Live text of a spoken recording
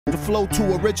flow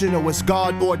too original, it's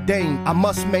God ordained. I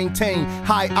must maintain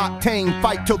high octane,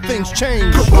 fight till things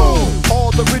change. Kaboom!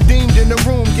 All the redeemed in the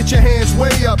room, get your hands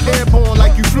way up, airborne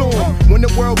like you flew 'em. When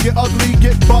the world get ugly,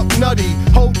 get buck nutty.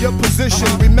 Hold your position,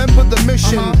 remember the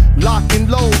mission. Lock and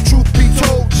load, truth be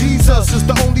told, Jesus is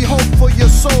the only hope for your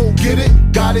soul. Get it?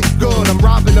 Got it? Good. I'm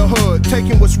robbing the hood,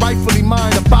 taking what's rightfully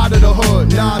mine up out of the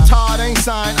hood. Nah, Todd ain't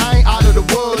signed, I ain't out of the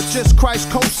woods. Just Christ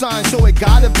co-signed, so it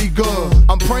gotta be good.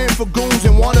 I'm praying for goons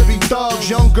and wannabe thugs,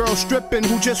 young girls stripping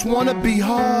who just wanna be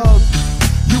hugged.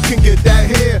 You can get that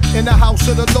here in the house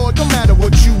of the Lord, no matter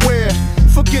what you wear.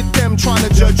 Forget them trying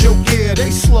to judge your gear,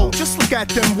 they slow, just look at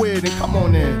them weird and come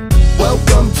on in.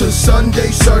 Welcome to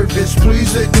Sunday service,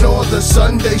 please ignore the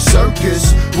Sunday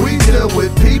circus. We deal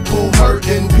with people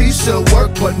hurting, piece of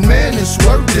work, but man, it's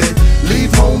worth it.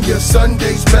 Leave home your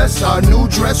Sunday's best, our new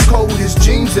dress code is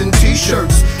jeans and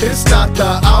t-shirts. It's not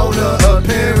the outer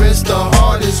appearance, the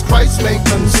heart is Christ's main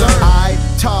concern. I,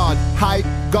 Todd, hype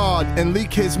God, and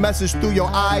leak his message through your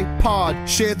iPod.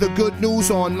 Share the good news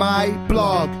on my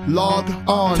blog, log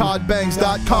on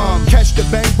toddbangs.com. Catch the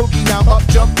bang boogie, now up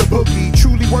jump the boogie.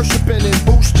 Truly worshiping in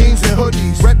boots, jeans, and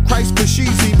hoodies. Rep Christ for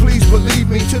Sheezy, please believe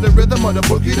me, to the rhythm of the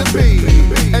boogie to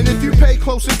be. And if you pay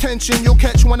close attention, you'll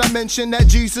catch when I mention that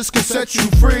Jesus can set you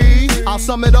free. I'll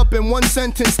sum it up in one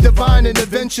sentence, divine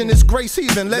intervention is grace, he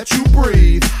even let you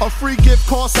breathe. A free gift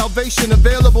called salvation,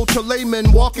 available to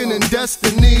laymen walking in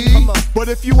destiny. But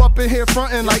if you up in here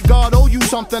frontin' like God owe you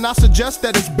something, I suggest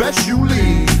that it's best you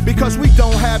leave. Because we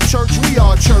don't have church, we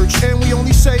are church. And we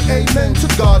only say amen to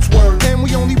God's word. And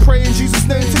we only pray in Jesus'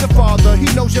 name to the Father. He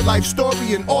knows your life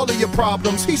story and all of your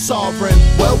problems, he's sovereign.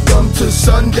 Welcome to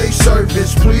Sunday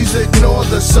service, please ignore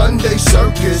the Sunday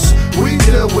circus. We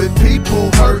deal with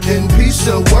people hurting, piece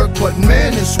of work, but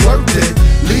man, it's worth it.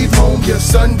 Leave home your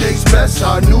Sunday's best,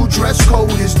 our new dress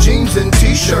code is jeans and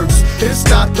t-shirts. It's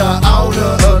not the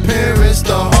outer appearance,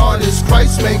 the heart is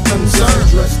Christ's main concern.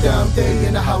 Dress down day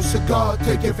in the house of God,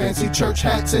 take your fancy church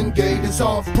hats and gaiters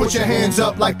off. Put your hands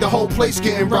up like the whole place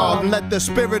getting robbed, and let the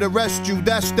Spirit arrest you,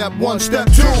 that's step one. Step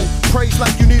two, praise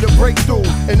like you need a breakthrough.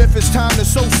 And if it's time to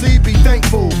sow seed, be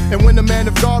thankful. And when the man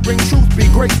of God bring truth, be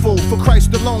grateful. For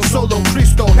Christ alone, solo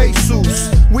Cristo,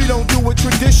 Jesus. We don't do what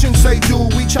tradition say do,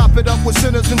 we chop it up with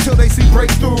sinners until they see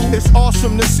breakthrough. It's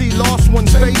awesome to see lost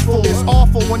ones faithful. It's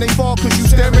awful when they fall cause you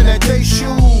staring at their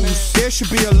shoes. There should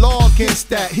be a law against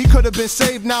that. He could have been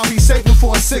saved, now he's saving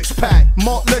for a six-pack.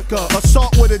 Malt liquor,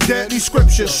 assault with a deadly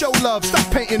scripture. Show love,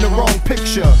 stop painting the wrong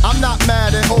picture. I'm not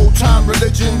mad at old-time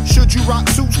religion. Should you rock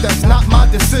suits, that's not my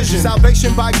decision.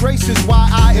 Salvation by grace is why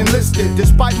I enlisted.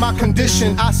 Despite my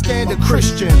condition, I stand a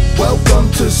Christian.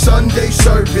 Welcome to Sunday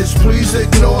service, please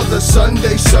ignore the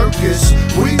Sunday circus.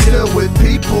 We deal with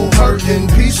people hurting,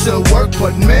 piece of work,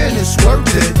 but man, it's worth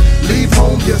it. Leave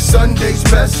home your Sunday's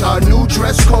best, our new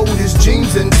dress code is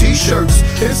jeans and t-shirts.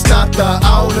 It's not the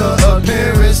outer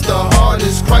appearance, the heart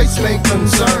is Christ's main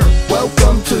concern.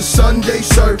 Welcome to Sunday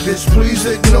service, please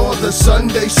ignore the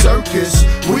Sunday circus.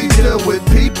 We deal with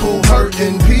people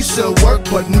hurting, piece of work,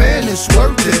 but man, it's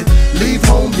worth it. Leave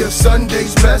home your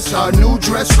Sunday's best, our new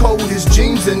dress code is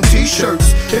jeans and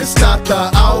t-shirts. It's not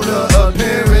the outer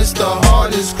appearance, the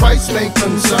heart is Christ's main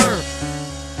concern.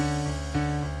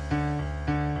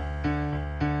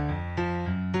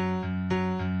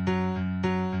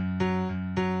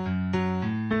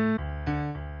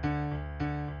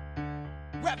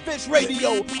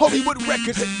 Radio, Hollywood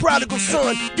Records, Prodigal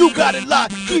Son, you got it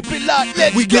locked, keep it locked,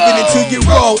 let's we go. giving it to you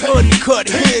raw, uncut,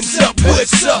 hands up,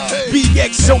 what's up?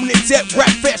 BX on the deck, Rap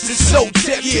Fest is so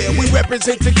tech. Yeah, we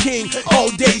represent the king all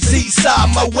day,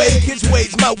 Z-side, my way, his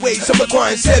ways, my ways, I'm a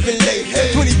grind 7 lane,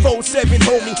 24/7,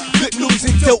 homie, good news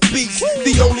and dope beats.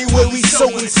 The only way we sow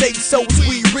and save souls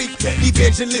we reap.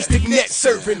 Evangelistic net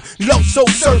serving, low soul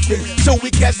surfing, so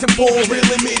we catch them born, reel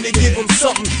them in and give them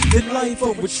something. The life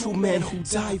of a true man who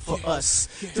died for us.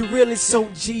 The realest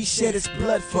OG shed his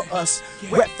blood for us.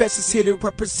 Rap Fest is here to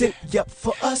represent, yup,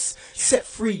 for us. Set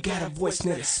free, got a voice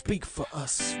now to speak for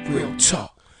us. Real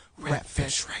talk, Rap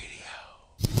Fest Radio.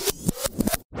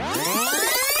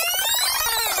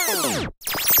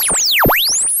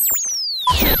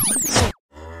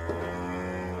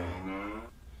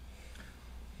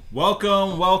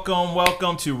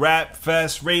 Welcome to Rap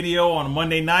Fest Radio on a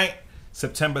Monday night,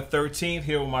 September 13th,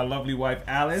 here with my lovely wife,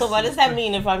 Alice. So what does that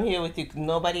mean if I'm here with you?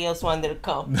 Nobody else wanted to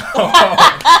come.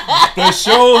 The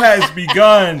show has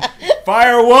begun.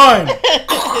 Fire one.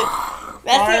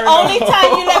 That's the only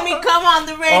time you let me come on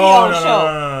the radio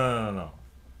show. No.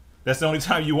 That's the only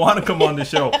time you want to come on the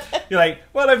show. You're like,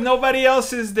 well, if nobody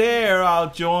else is there, I'll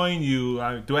join you.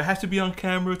 Do I have to be on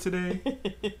camera today?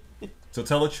 So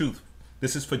tell the truth.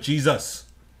 This is for Jesus.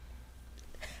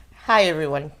 Hi,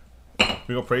 everyone. We're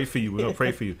gonna pray for you. We're gonna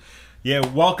pray for you. Yeah,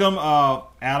 welcome.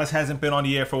 Alice hasn't been on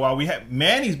the air for a while.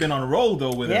 Manny's been on a roll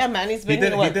though with us. Yeah, Manny's been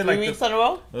here, what, 3 weeks in a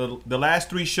row? The last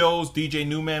 3 shows, DJ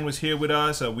Newman was here with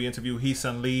us. We interviewed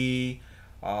Heesun Lee.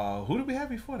 Who did we have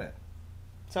before that?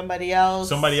 Somebody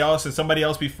else, and somebody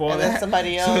else before and that. then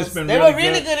somebody else. So it's been They were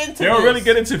really good interviews. They were really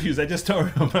good interviews. I just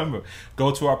don't remember.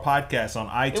 Go to our podcast on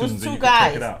iTunes. It was and 2 you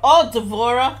guys. Can check it out. Oh,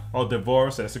 Devora. Oh,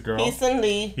 Devora. So that's a girl.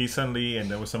 Heesun Lee,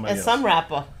 and there was somebody else. and some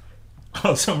rapper.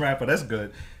 Oh, some rapper. That's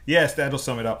good. Yes, that'll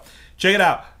sum it up. Check it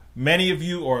out. Many of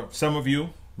you, or some of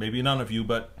you, maybe none of you,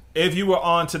 but if you were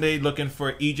on today looking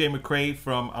for EJ McCrae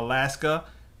from Alaska,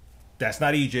 that's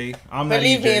not EJ. I'm not EJ.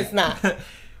 Believe me, it's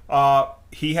not.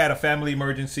 He had a family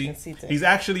emergency. He's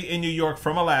actually in New York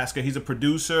from Alaska. He's a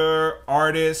producer,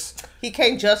 artist. He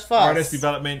came just for artist us.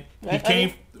 development. Right, he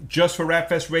came just for Rap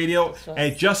Fest Radio,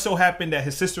 and it just so happened that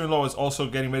his sister-in-law is also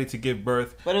getting ready to give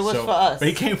birth. But it was for us. But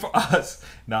he came for us.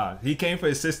 Nah, he came for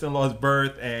his sister-in-law's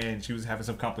birth, and she was having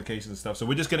some complications and stuff. So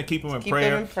we're just gonna keep him in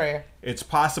prayer. It's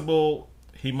possible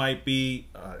he might be.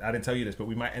 I didn't tell you this, but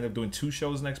we might end up doing 2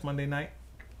 shows next Monday night.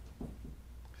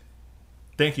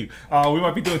 Thank you. We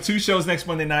might be doing 2 shows next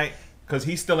Monday night because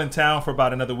he's still in town for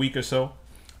about another week or so.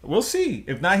 We'll see.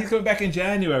 If not, he's coming back in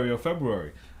January or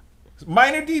February.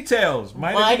 Minor details.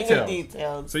 Minor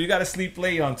details. So you got to sleep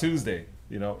late on Tuesday,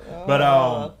 you know.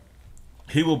 But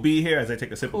he will be here as I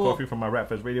take a sip of coffee from my Rap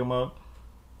Fest Radio mug.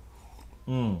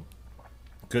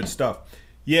 Good stuff.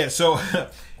 Yeah, so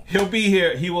he'll be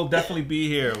here. He will definitely be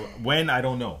here. When, I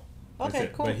don't know.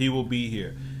 Okay, cool. But he will be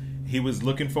here. He was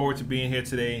looking forward to being here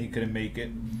today. He couldn't make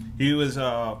it. He was,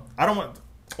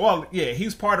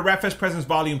 he's part of Rap Fest Presents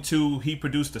Volume 2. He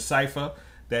produced a cypher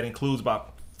that includes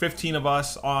about 15 of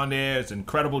us on there. It's an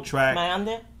incredible track. Am I on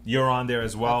there? You're on there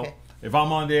as well. Okay. If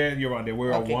I'm on there, you're on there.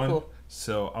 We're on one. Cool.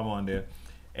 So I'm on there.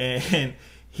 And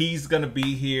he's going to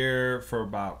be here for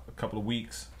about a couple of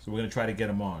weeks. So we're going to try to get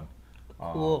him on.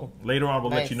 Cool. Later on,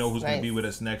 we'll let you know who's going to be with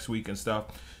us next week and stuff.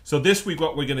 So this week,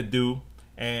 what we're going to do,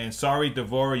 and sorry,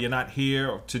 Devora, you're not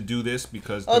here to do this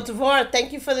because... Oh, Devora,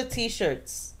 thank you for the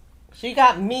T-shirts. She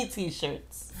got me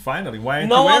T-shirts. Finally, why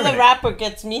aren't you wearing No other rapper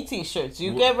gets me T-shirts.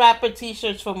 You get rapper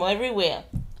T-shirts from everywhere.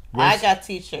 I got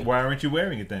T-shirts. Why aren't you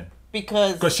wearing it then?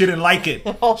 Because she didn't like it.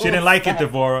 She didn't like it,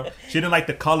 Devora. She didn't like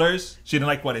the colors. She didn't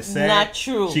like what it said. Not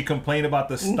true. She complained about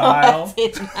the style. No, I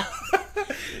did not.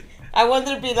 I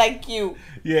wanted to be like you.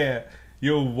 Yeah.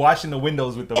 You're washing the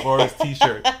windows with Devora's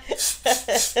T-shirt.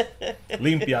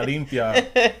 Limpia,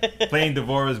 limpia. Playing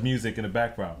Devora's music in the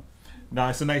background. No,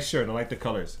 it's a nice shirt. I like the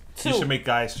colors. 2. You should make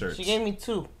guys shirts. She gave me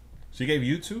 2. She gave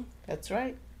you 2? That's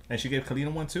right. And she gave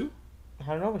Kalina 1 too? I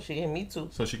don't know, but she gave me 2.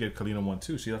 So she gave Kalina 1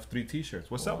 too. She left 3 T-shirts.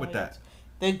 What's up with that?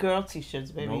 They're girl T-shirts,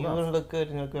 baby. No you wouldn't look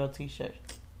good in a girl T-shirt.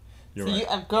 You're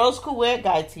right. Girls could wear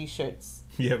guy T-shirts.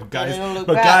 Yeah, but guys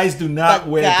do not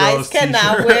wear girls' T-shirts. Guys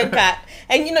cannot wear guy.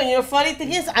 And you know, funny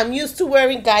thing is, I'm used to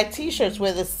wearing guy T-shirts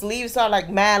where the sleeves are like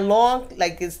mad long.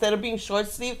 Like instead of being short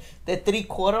sleeve, they're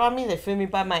 3/4 on me. They fit me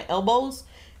by my elbows.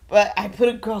 But I put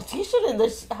a girl T-shirt in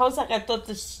this. I was like, I thought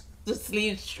the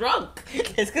sleeves shrunk.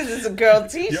 It's because it's a girl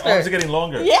T-shirt. Your arms are getting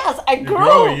longer. Yes, I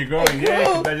grew. You're growing.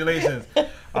 Yeah, congratulations.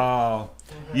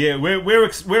 Yeah,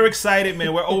 we're excited,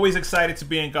 man. We're always excited to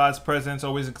be in God's presence.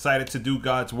 Always excited to do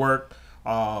God's work.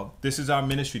 This is our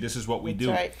ministry. This is what we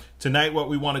do. Right. Tonight, what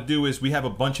we want to do is we have a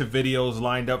bunch of videos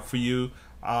lined up for you.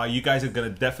 You guys are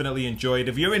going to definitely enjoy it.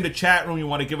 If you're in the chat room, you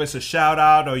want to give us a shout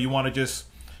out, or you want to just,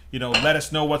 let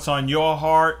us know what's on your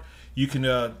heart, you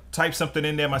can type something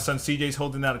in there. My son CJ's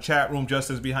holding down a chat room.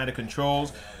 Justin's behind the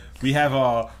controls. We have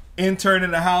a intern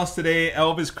in the house today.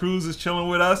 Elvis Cruz is chilling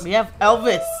with us. We have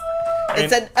Elvis.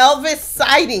 It's an Elvis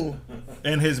sighting.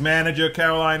 And his manager,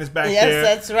 Caroline, is back there.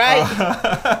 Yes, that's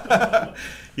right.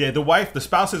 Yeah, the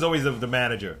spouse is always the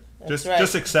manager.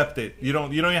 Just accept it. You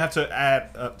don't even have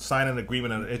to sign an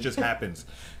agreement. It just happens.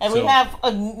 And we have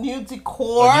a new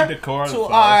decor to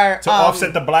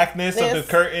offset the blackness of the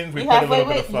curtain. We put a little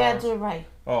bit of flowers. You gotta do it right.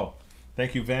 Oh,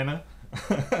 thank you, Vanna.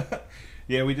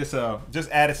 Yeah, we just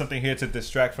added something here to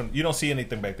distract from. You don't see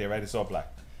anything back there, right? It's all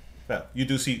black. No,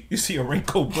 you see a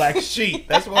wrinkled black sheet.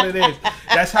 That's what it is.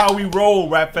 That's how we roll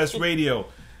Rap Fest Radio.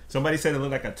 Somebody said it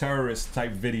looked like a terrorist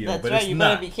type video, but it's not. You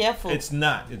better be careful. It's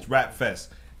not. It's Rap Fest.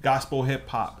 Gospel hip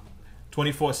hop.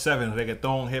 24/7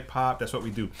 reggaeton hip hop. That's what we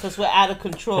do. Because we're out of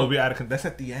control. That's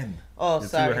at the end. Oh, You're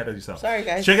sorry. too ahead of yourself. Sorry,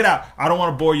 guys. Check it out. I don't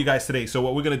want to bore you guys today. So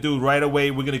what we're gonna do right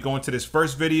away, we're gonna go into this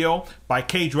first video by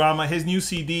K Drama. His new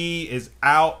CD is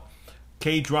out.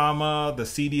 K Drama. The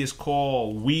CD is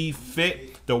called We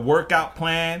Fit. The workout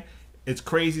plan. It's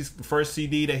crazy. It's the first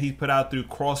CD that he put out through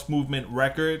Cross Movement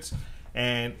Records,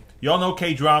 and y'all know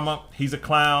K-Drama. He's a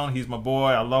clown. He's my boy.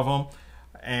 I love him.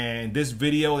 And this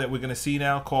video that we're going to see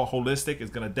now called Holistic is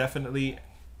going to definitely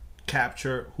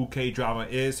capture who K-Drama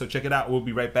is. So check it out. We'll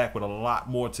be right back with a lot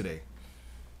more today.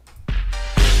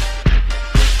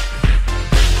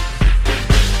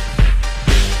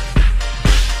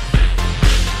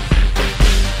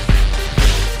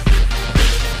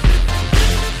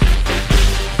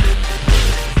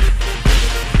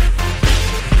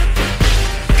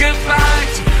 Goodbye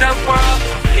to the world,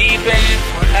 leaving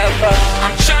forever.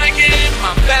 I'm trying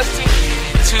my best to get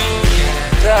it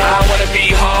together. I wanna be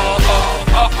home, oh,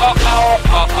 oh, oh, oh,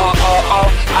 oh, oh, oh, oh.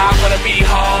 I wanna be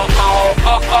home, oh,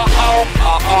 oh, oh, oh,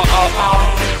 oh, oh, oh,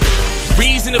 oh.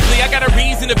 Reasonably, I got a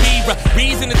reason to be,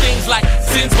 reason to things like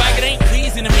sin swag, it ain't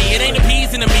pleasing to me, it ain't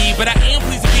appeasing to me, but I am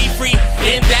pleased to be free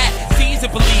in that season,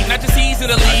 believe, not just season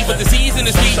to leave, but the season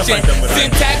is reaching.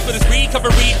 Syntax for this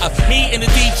recovery of me and the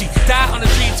DG, die on the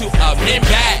tree to men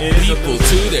bad people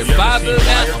to their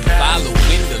fatherland,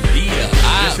 following the leader.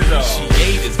 I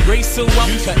appreciate his grace, so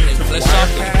I'm cutting flesh off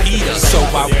the Peter. So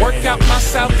I work out my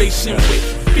salvation with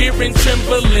fear and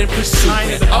trembling,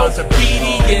 pursuing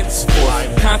obedience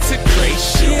for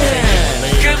consecration.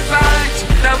 Goodbye to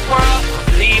the world,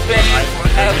 leaving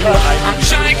forever. I'm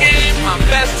trying my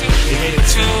best to get it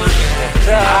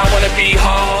together. I wanna be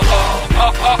home, oh,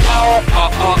 oh, oh, oh,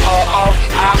 oh, oh, oh, oh.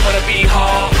 I wanna be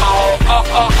home, oh, oh,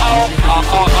 oh, oh, oh,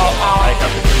 oh, oh,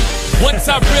 oh. Once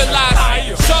I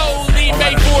realized, solely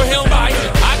made for him, I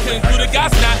concluded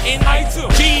God's not in.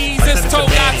 Jesus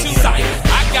told God to.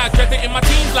 I got drafted in my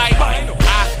teens like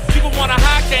people want a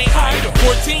high game.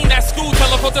 14 at school,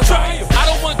 teleport to try. I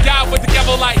don't want God with the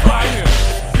devil like.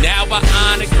 Now I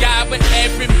honor God with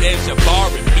every measure,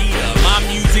 bar and meter. My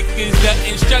music is the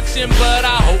instruction, but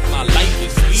I hope my life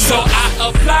is sweet. So I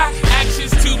apply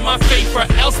actions to my faith, or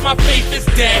else my faith is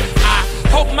dead. I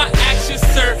hope my actions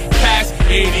surpass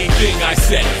anything I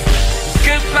say.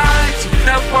 Goodbye to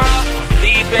the world,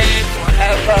 leaving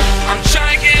forever. I'm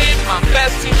trying my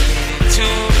best to get it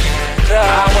together.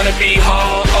 I wanna be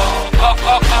home, oh, oh,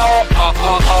 oh, oh, oh,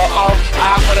 oh, oh, oh.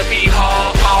 I wanna be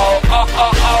home, oh, oh,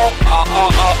 oh, oh, oh,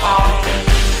 oh, oh, oh.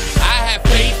 I have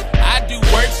faith, I do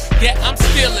works, yet I'm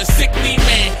still a sickly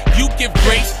man. You give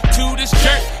grace to this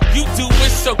church, you do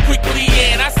it so quickly,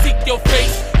 and I seek your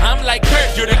face. I'm like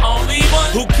Kurt, you're the only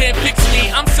one who can fix me.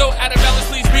 I'm so out of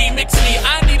balance, please remix me.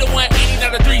 I need a 180,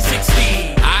 not a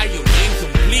 360. I am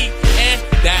incomplete, and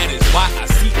that is why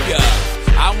I seek ya.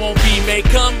 I won't be made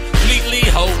completely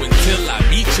whole until I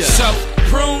meet ya. So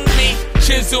prune me,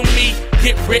 chisel me,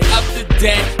 get rid of the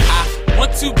dead. I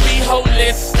want to be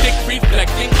holistic,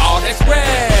 reflecting all that's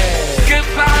red.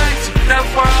 Goodbye to the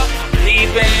world,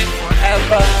 leaving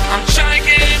forever. I'm trying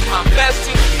my best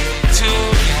to get it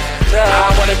together. I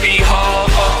wanna be home,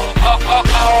 oh, oh, oh,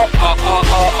 oh, oh, oh,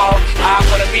 oh, oh. I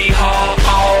wanna be home,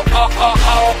 oh, oh, oh,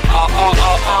 oh, oh, oh,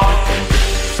 oh, oh.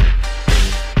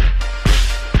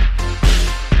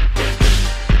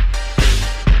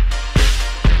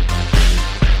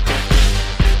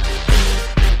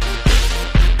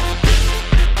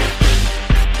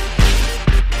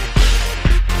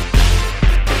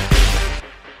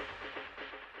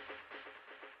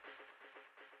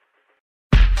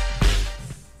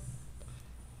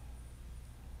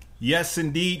 Yes,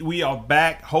 indeed, we are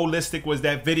back. Holistic was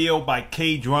that video by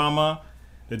K-Drama.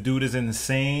 The dude is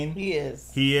insane. He is.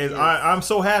 He is. I'm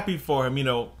so happy for him. You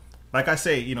know, like I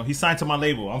say, you know, he signed to my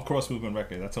label. I'm Cross Movement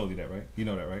Records. I told you that, right? You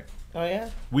know that, right? Oh,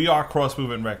 yeah? We are Cross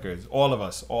Movement Records. All of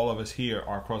us here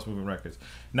are Cross Movement Records.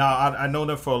 Now, I know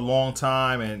them for a long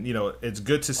time, and, you know, it's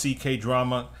good to see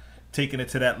K-Drama taking it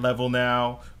to that level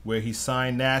now where he's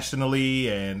signed nationally,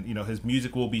 and, you know, his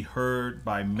music will be heard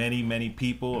by many, many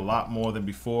people, a lot more than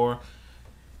before.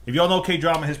 If y'all know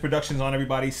K-Drama, his production's on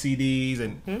everybody's CDs,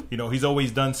 and, you know, he's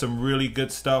always done some really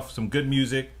good stuff, some good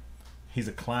music. He's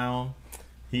a clown.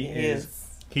 He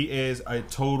is a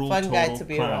total guy to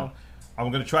be clown. around.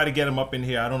 I'm going to try to get him up in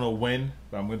here. I don't know when,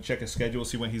 but I'm going to check his schedule,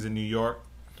 see when he's in New York.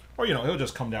 Or, you know, he'll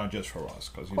just come down just for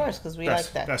us. Of course, because we like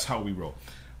that. That's how we roll.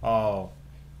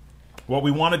 What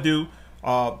we want to do,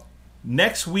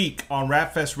 next week on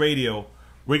Rap Fest Radio,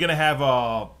 we're going to have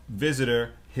a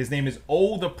visitor. His name is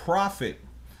O the Prophet.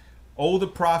 O the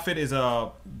Prophet is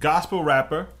a gospel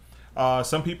rapper.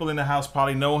 Some people in the house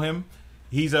probably know him.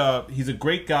 He's a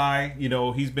great guy. You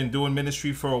know, he's been doing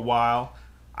ministry for a while.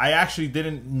 I actually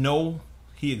didn't know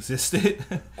he existed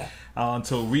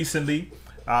until recently.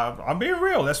 I'm being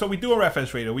real. That's what we do on Rap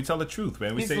Fest Radio. We tell the truth,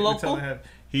 man. He's local?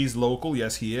 He's local.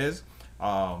 Yes, he is.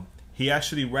 He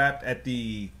actually rapped at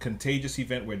the Contagious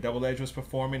event where Double Edge was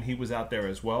performing. He was out there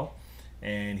as well.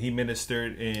 and he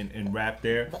ministered in rap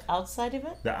there. The outside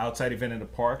event? The outside event in the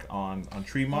park on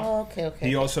Tremont. Oh, okay.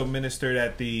 He also ministered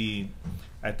at the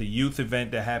youth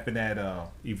event that happened at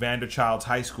Evander Childs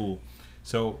High School.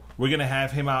 So we're gonna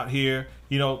have him out here.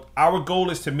 You know, our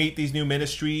goal is to meet these new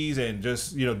ministries and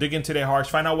just, you know, dig into their hearts,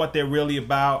 find out what they're really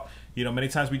about. You know, many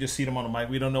times we just see them on the mic.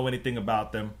 We don't know anything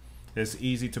about them. It's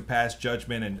easy to pass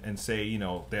judgment and say, you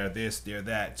know, they're this, they're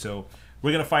that. So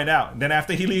we're going to find out. And then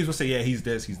after he leaves, we'll say, yeah, he's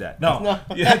this, he's that. No,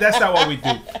 yeah, that's not what we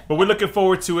do. But we're looking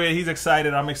forward to it. He's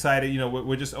excited. I'm excited. You know,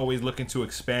 we're just always looking to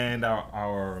expand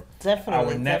our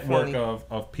network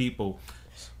of people.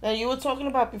 Now, you were talking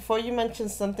about, before you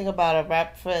mentioned something about a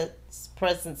Rap Fest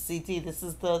Present CD. This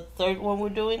is the third one we're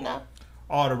doing now?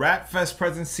 Oh, the Rap Fest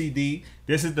Present CD.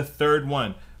 This is the third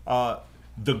one.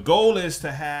 The goal is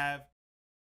to have...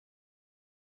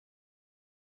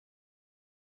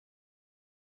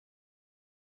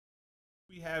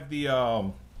 We have the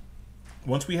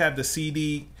once we have the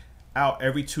CD out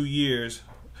every 2 years,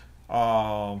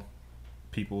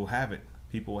 people will have it.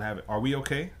 People will have it. Are we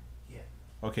okay? Yeah.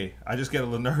 Okay. I just get a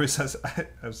little nervous as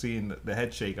I'm seeing the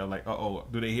head shake. I'm like, uh-oh,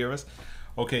 do they hear us?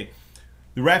 Okay.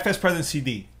 The Rap Fest Present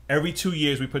CD. Every 2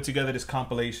 years we put together this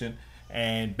compilation,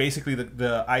 and basically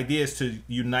the idea is to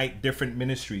unite different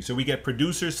ministries. So we get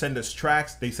producers send us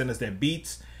tracks, they send us their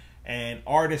beats, and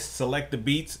artists select the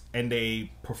beats and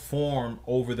they perform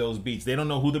over those beats. They don't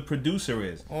know who the producer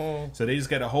is. So they just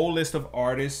get a whole list of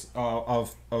artists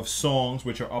of songs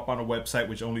which are up on a website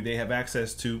which only they have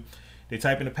access to. They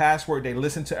type in the password, they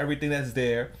listen to everything that's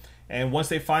there, and once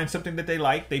they find something that they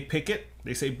like, they pick it.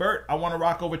 They say, Bert, I want to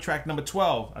rock over track number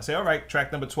 12. I say, all right,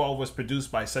 track number 12 was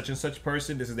produced by such and such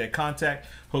person. This is their contact.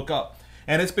 Hook up.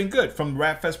 And it's been good. From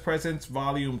Rap Fest Presents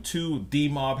Volume 2,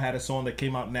 D-Mob had a song that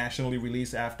came out nationally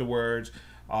released afterwards.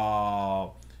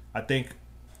 I think,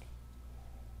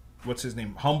 what's his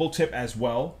name? Humble Tip as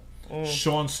well.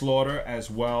 Sean Slaughter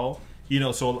as well. You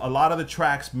know, so a lot of the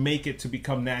tracks make it to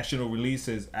become national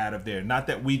releases out of there. Not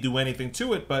that we do anything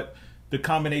to it, but the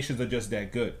combinations are just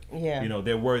that good. Yeah. You know,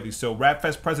 they're worthy. So Rap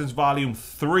Fest Presents Volume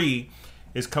 3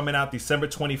 is coming out December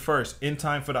 21st, in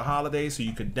time for the holidays, so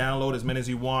you can download as many as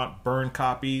you want, burn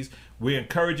copies. We're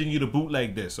encouraging you to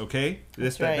bootleg this, okay?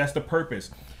 That's the purpose.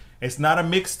 It's not a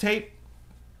mixtape.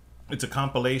 It's a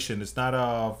compilation. It's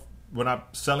not we're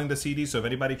not selling the CD, so if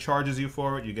anybody charges you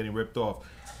for it, you're getting ripped off.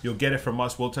 You'll get it from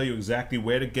us. We'll tell you exactly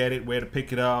where to get it, where to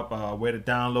pick it up, where to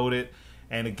download it.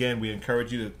 And again, we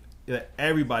encourage you to let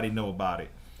everybody know about it.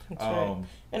 That's right.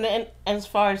 And as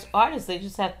far as artists, they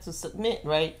just have to submit,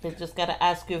 right? They just got to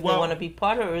ask you if they want to be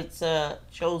part of it, or it's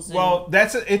chosen. Well,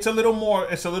 it's a little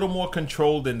more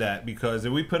controlled than that, because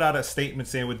if we put out a statement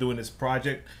saying we're doing this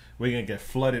project, we're gonna get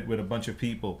flooded with a bunch of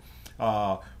people.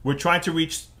 We're trying to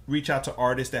reach out to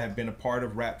artists that have been a part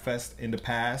of Rap Fest in the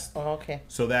past. Oh, okay.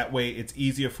 So that way it's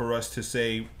easier for us to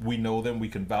say we know them, we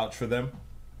can vouch for them,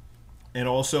 and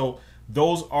also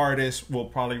those artists will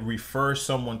probably refer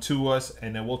someone to us,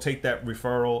 and then we'll take that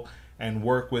referral and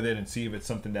work with it and see if it's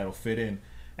something that'll fit in.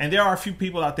 And there are a few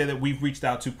people out there that we've reached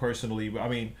out to personally. I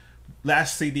mean,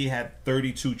 last CD had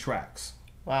 32 tracks.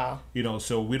 Wow. You know,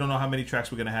 so we don't know how many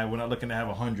tracks we're going to have. We're not looking to have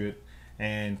 100.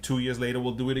 And 2 years later,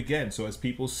 we'll do it again. So as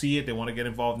people see it, they want to get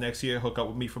involved next year, hook up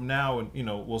with me from now, and, you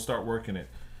know, we'll start working it.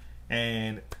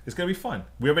 And it's going to be fun.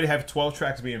 We already have 12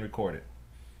 tracks being recorded.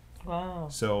 Wow.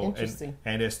 So interesting.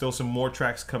 And there's still some more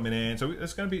tracks coming in. So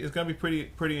it's gonna be pretty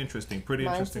interesting. Mine's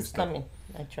interesting is stuff. Coming.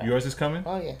 My track. Yours is coming?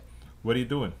 Oh yeah. What are you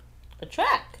doing? A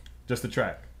track. Just a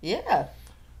track. Yeah.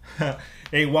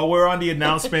 Hey, while we're on the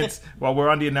announcements,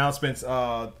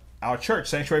 our church,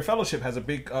 Sanctuary Fellowship, has a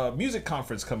big music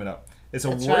conference coming up. It's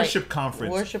a worship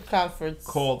conference. Worship conference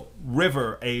called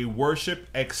River, a worship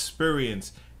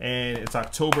experience, and it's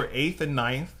October 8th and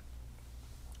 9th.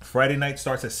 Friday night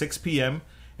starts at 6 p.m.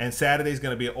 and Saturday is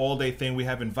going to be an all-day thing. We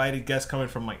have invited guests coming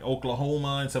from like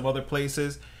Oklahoma and some other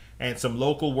places, and some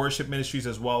local worship ministries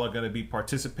as well are going to be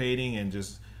participating and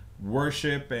just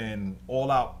worship and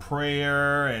all-out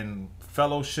prayer and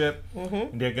fellowship.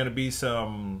 Mm-hmm.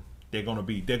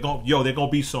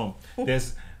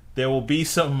 There will be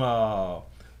some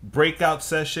breakout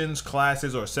sessions,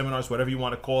 classes, or seminars, whatever you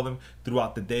want to call them,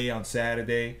 throughout the day on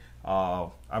Saturday.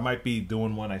 I might be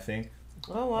doing one, I think.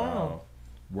 Oh wow.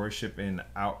 Worship and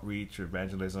outreach,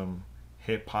 evangelism,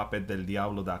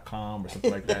 hiphop@deldiablo.com or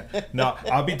something like that. No,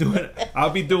 I'll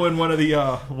be doing one of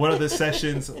the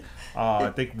sessions.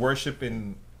 I think worship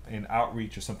and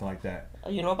outreach or something like that.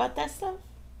 You know about that stuff?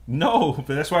 No,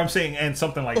 but that's why I'm saying and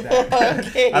something like that.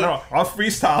 Okay. I don't know. I'll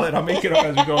freestyle it. I'll make it up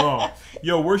as we go along.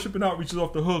 Yo, Worship and Outreach is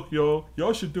off the hook, yo.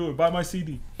 Y'all should do it. Buy my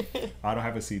CD. I don't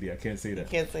have a CD. I can't say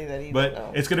that. You can't say that either. But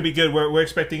no. it's going to be good. We're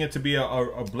expecting it to be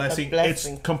a blessing. A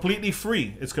blessing. It's completely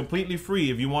free. It's completely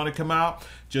free. If you want to come out,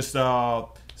 just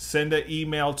send an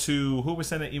email to, who we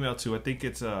send an email to? I think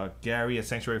it's Gary at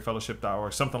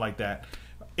sanctuaryfellowship.org, something like that.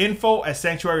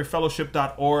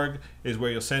 info@sanctuaryfellowship.org is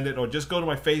where you'll send it, or just go to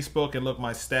my Facebook and look.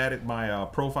 My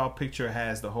profile picture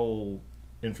has the whole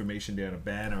information there, the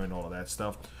banner and all of that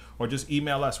stuff. Or just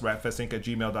email us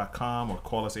ratfestinc@gmail.com or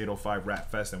call us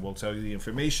 805-RATFEST and we'll tell you the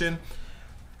information.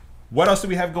 What else do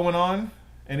we have going on?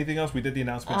 Anything else? We did the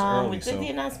announcements early. We did the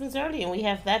announcements early, and we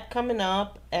have that coming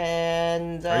up.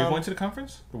 And are you going to the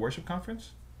conference, the worship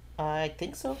conference? I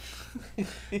think so.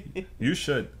 You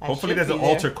should. I Hopefully, should there's an be there.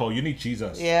 altar call. You need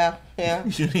Jesus. Yeah.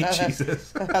 You need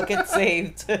Jesus. I'll get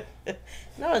saved.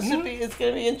 No, it should be. It's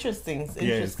gonna be interesting. It's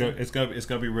interesting. It's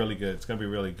gonna be really good. It's gonna be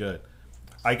really good.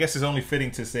 I guess it's only fitting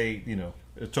to say,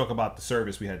 talk about the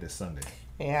service we had this Sunday.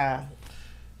 Yeah.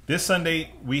 This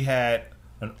Sunday we had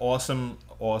an awesome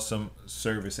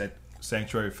service at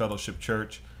Sanctuary Fellowship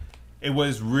Church. It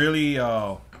was really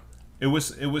it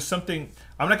was something.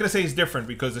 I'm not going to say it's different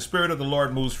because the Spirit of the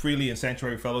Lord moves freely in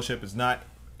Sanctuary Fellowship. It's not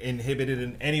inhibited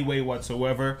in any way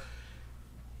whatsoever.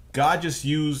 God just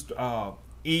used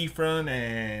Ephraim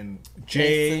and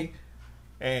Jay,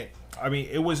 and I mean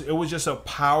it was just a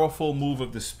powerful move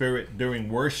of the Spirit during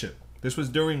worship. This was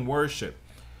during worship,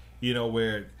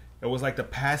 where it was like the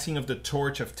passing of the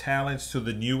torch of talents to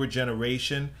the newer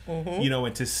generation,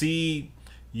 and to see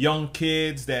young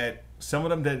kids that some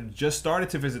of them that just started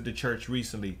to visit the church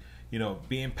recently,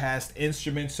 being passed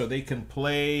instruments so they can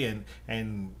play and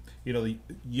the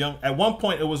young. At one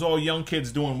point, it was all young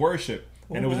kids doing worship,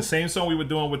 and it was the same song we were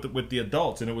doing with the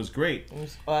adults, and it was great. It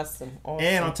was awesome.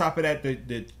 And on top of that,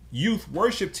 the youth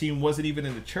worship team wasn't even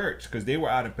in the church because they were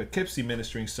out in Poughkeepsie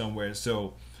ministering somewhere.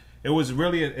 So it was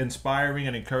really inspiring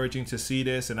and encouraging to see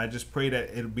this, and I just pray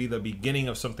that it'll be the beginning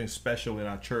of something special in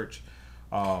our church.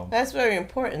 That's very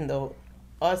important, though.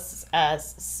 Us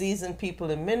as seasoned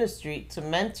people in ministry to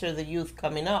mentor the youth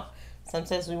coming up.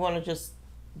 Sometimes we want to just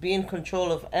be in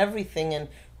control of everything, and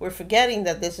we're forgetting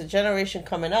that there's a generation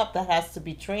coming up that has to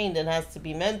be trained and has to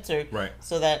be mentored. Right.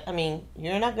 So that,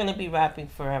 you're not going to be rapping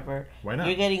forever. Why not?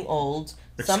 You're getting old.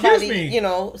 Excuse me.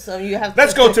 So you have.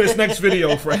 Let's go to this next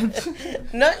video, friends.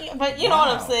 No, but you know what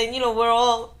I'm saying. We're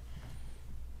all.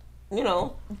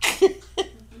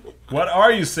 What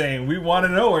are you saying? We want to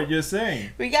know what you're saying.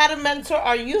 We got to mentor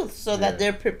our youth so that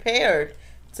they're prepared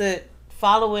to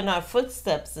follow in our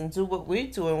footsteps and do what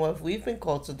we're doing, what we've been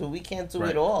called to do. We can't do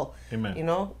it all. Amen.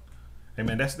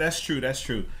 Amen. That's true. That's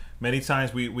true. Many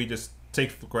times we just take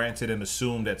for granted and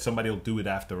assume that somebody will do it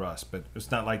after us, but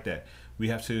it's not like that. We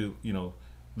have to,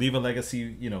 leave a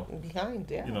legacy, behind.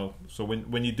 Yeah. So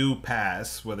when you do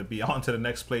pass, whether it be on to the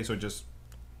next place or just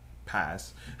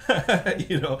pass,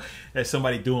 as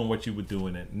somebody doing what you were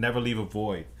doing, and never leave a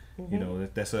void.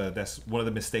 That's one of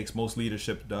the mistakes most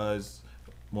leadership does.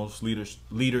 Most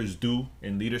leaders do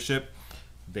in leadership.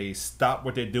 They stop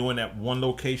what they're doing at one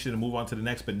location and move on to the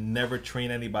next, but never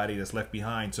train anybody that's left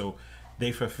behind. So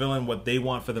they fulfilling what they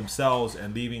want for themselves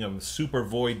and leaving a super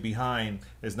void behind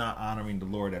is not honoring the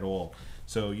Lord at all.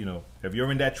 So, if you're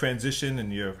in that transition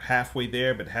and you're halfway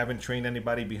there but haven't trained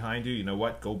anybody behind you, you know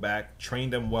what? Go back, train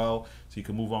them well so you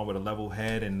can move on with a level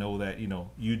head and know that,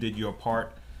 you did your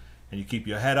part and you keep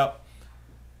your head up,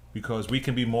 because we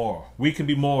can be more. We can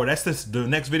be more. That's the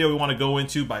next video we want to go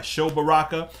into by Sho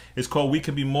Baraka. It's called We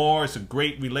Can Be More. It's a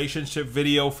great relationship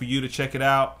video for you to check it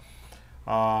out.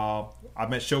 I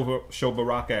met Sho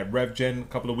Baraka at RevGen a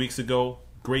couple of weeks ago.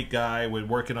 Great guy. We're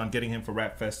working on getting him for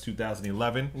RapFest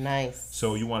 2011. Nice.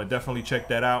 So you want to definitely check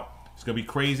that out. It's going to be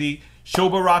crazy. Sho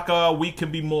Baraka, We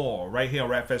Can Be More, right here on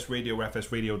RapFest Radio,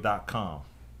 rapfestradio.com.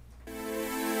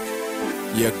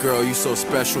 Yeah, girl, you so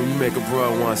special. You make a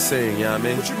bro want to sing, you know what I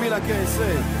mean? What you mean I can't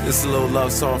sing? This is a little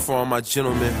love song for all my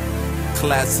gentlemen,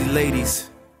 classy ladies.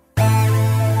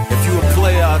 If you a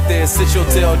player out there, sit your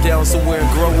tail down somewhere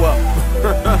and grow up.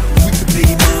 We can be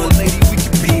more, lady, we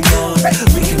can be more.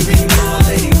 We can be more,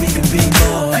 lady, we can be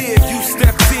more. Yeah, you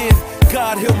stepped in,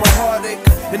 God healed my heartache.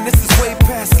 And this is way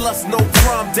past lust, no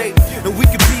prom date. And we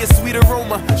can be be a sweet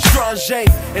aroma, Strange,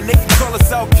 and they can call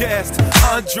us Outcast.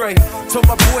 Andre told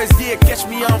my boys, yeah, catch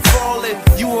me, I'm falling.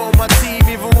 You on my team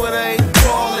even when I ain't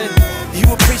balling. You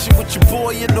were patient with your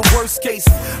boy in the worst case.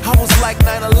 I was like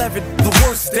 9/11, the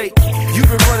worst date. You've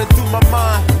been running through my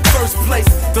mind, first place.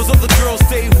 Those other girls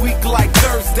stay weak like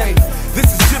Thursday. This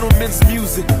is gentlemen's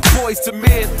music, boys to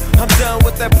men. I'm done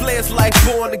with that players like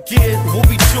born again. We'll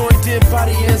be joined in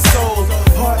body and soul,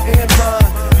 heart and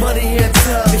mind, money and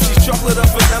time. If she's chocolate or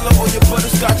vanilla or your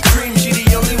butterscotch cream, she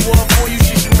the only one for you,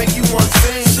 she should make you want to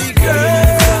sing. See, girl,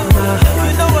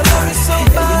 you know I love you so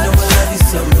much. You know I love you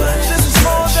so much. This is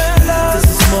more than love. This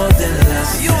is more than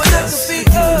love. You will never be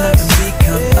us. You will never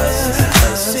become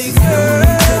us. See, girl,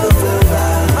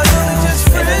 I know we're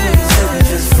just friends. We're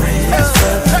just friends.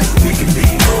 We can be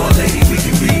more, lady. We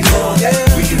can be more.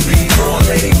 We can be more,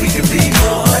 lady. We can be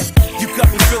more. You got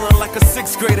me feeling like a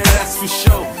sixth grader, that's for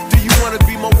sure. Do you wanna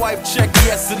be my wife? Check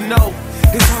yes or no.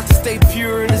 It's hard to stay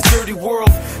pure in this dirty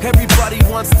world. Everybody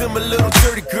wants them a little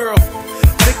dirty girl.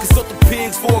 They can salt the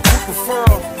pigs for a quick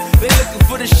referral. They looking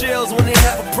for the shells when they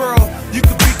have a pearl. You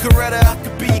could be Coretta, I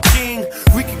could be your king.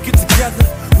 We could get together,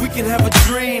 we can have a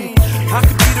dream. I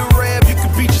could be the Rab, you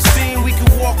could be Justine. We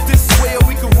could walk this way or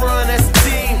we could run as a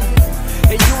team.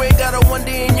 And you ain't got a one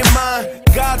day in your mind.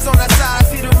 God's on our side,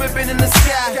 see the ribbon in the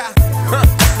sky.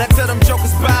 Now tell them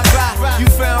jokers bye-bye. You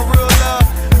found real love,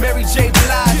 Mary J.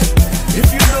 Blige.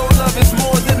 If you know love is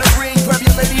more than a ring, grab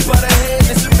your lady by the hand,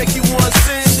 this will make you want to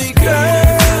sing. See, girl,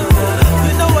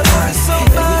 you know I love you so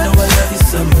much. You know I love you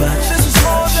so much. This is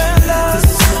more than love.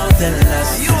 This is more than love.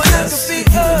 You will never be us. You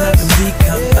will never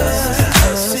become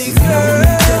us. See, girl,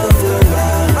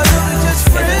 I know we're just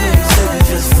friends. We're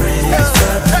just friends.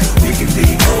 We can be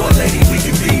more, lady. We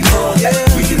can be more.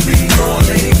 We can be more,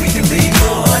 lady. We can be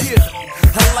more.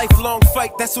 A lifelong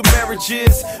fight, that's what marriage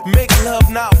is. Make love,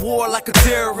 not war, like a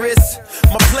terrorist.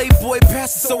 My Playboy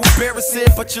past is so embarrassing,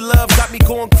 but your love got me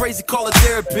going crazy, call a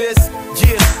therapist.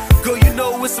 Yeah, girl, you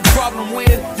know it's a problem when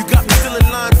you got me still in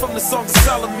line from the Song of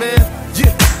Solomon.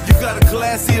 Yeah, you got a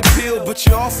classy appeal, but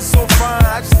you're also so fine,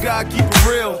 I just gotta keep it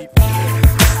real.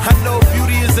 I know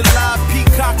beauty is alive,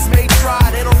 peacocks may try,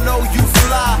 they don't know you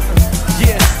fly.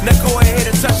 Yeah, now go ahead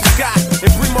and touch the sky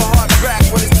and bring my heart back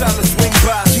when it's time to swing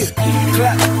by. Yeah,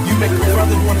 clap, you make a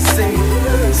brother wanna sing.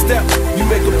 Step, you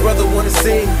make a brother wanna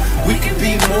sing. We can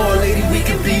be more, lady, we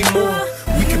can be more.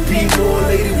 We can be more,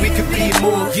 lady, we can be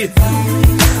more. Yeah,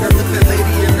 now look that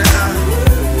lady in the eye.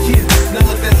 Yeah, now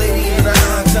look that lady in the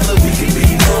eye. Tell her we can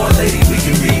be more, lady, we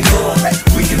can be more.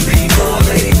 We can be more,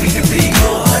 lady, we can be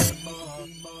more.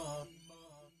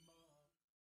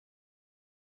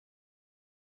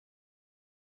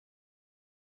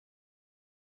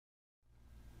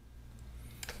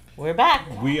 We're back.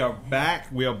 We are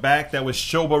back. We are back. That was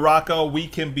Sho Baraka. We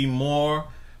Can Be More.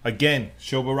 Again,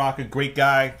 Sho Baraka, great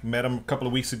guy. Met him a couple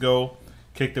of weeks ago.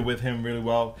 Kicked it with him really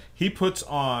well. He puts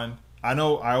on, I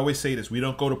know I always say this, we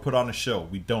don't go to put on a show.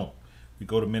 We don't. We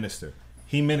go to minister.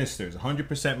 He ministers,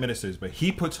 100% ministers, but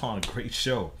he puts on a great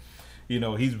show. You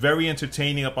know, he's very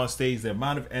entertaining up on stage. The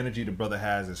amount of energy the brother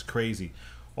has is crazy.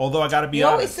 Although I got to be honest. You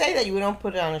always say that you don't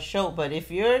put it on a show, but if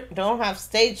you don't have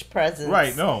stage presence.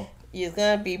 Right, no. It's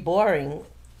going to be boring.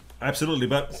 Absolutely,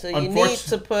 but so you need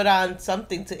to put on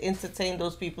something to entertain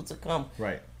those people to come.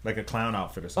 Right, like a clown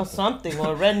outfit or something. Or something,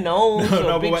 or a red nose,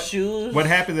 or big shoes. What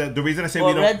happens? The reason I say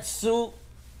we don't. Or red suit.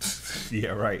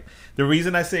 Yeah, right. The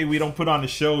reason I say we don't put on the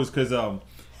show is because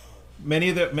many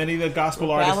of the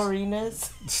gospel artists.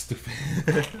 Ballerinas. Stupid.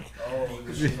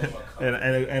 and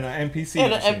an NPC.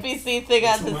 And an NPC thing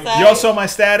on the side. Y'all saw my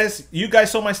status. You guys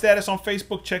saw my status on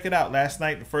Facebook. Check it out. Last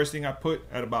night, the first thing I put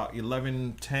at about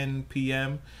 11:10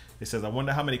 p.m. It says, I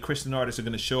wonder how many Christian artists are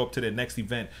going to show up to their next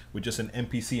event with just an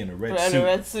NPC in a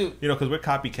red suit. You know, because we're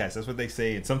copycats. That's what they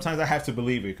say. And sometimes I have to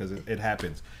believe it because it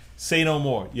happens. Say no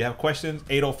more. You have questions?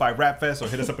 805 Rap Fest, or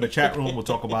hit us up in the chat room. We'll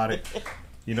talk about it.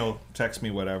 You know, text me,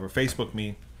 whatever. Facebook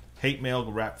me. Hate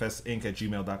mail,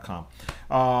 rapfestinc@gmail.com.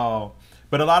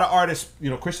 But a lot of artists, you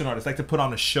know, Christian artists, like to put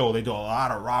on a show. They do a lot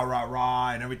of rah, rah,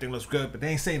 rah, and everything looks good, but they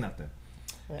ain't saying nothing.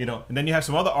 Right. You know, and then you have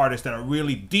some other artists that are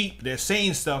really deep. They're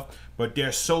saying stuff, but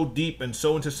they're so deep and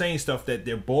so into saying stuff that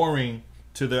they're boring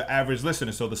to the average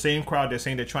listener. So the same crowd they're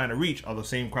saying they're trying to reach are the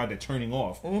same crowd they're turning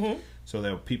off. Mm-hmm. So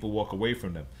that people walk away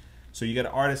from them. So you get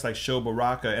an artist like Sho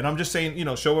Baraka, and I'm just saying, you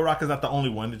know, Sho Baraka's not the only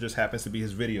one. It just happens to be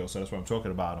his video, so that's why I'm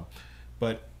talking about him.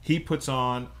 But he puts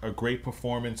on a great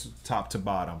performance top to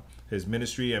bottom. His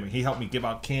ministry, I mean, he helped me give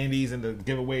out candies and the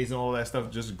giveaways and all that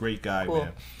stuff. Just a great guy, cool.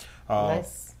 Man.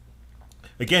 Nice.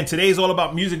 Again, today's all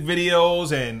about music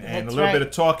videos and a little bit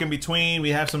of talk in between. We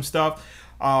have some stuff.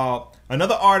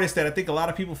 Another artist that I think a lot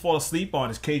of people fall asleep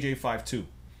on is KJ52.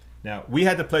 Now, we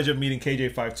had the pleasure of meeting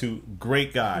KJ52.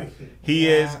 Great guy. He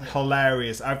is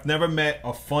hilarious. I've never met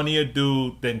a funnier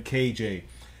dude than KJ.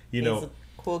 You know, He's a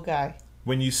cool guy.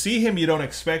 when you see him, you don't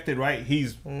expect it, right?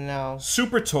 He's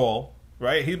super tall,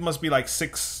 right? He must be like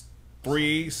 6'3",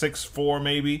 6'4",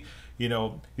 maybe. You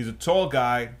know, he's a tall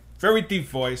guy, very deep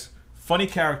voice, funny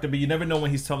character, but you never know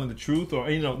when he's telling the truth or,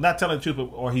 you know, not telling the truth, but,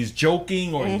 or he's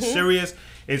joking or he's serious.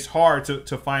 It's hard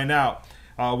to find out.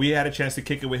 We had a chance to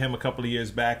kick it with him a couple of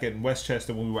years back in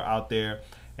Westchester when we were out there,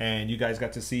 and you guys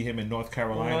got to see him in North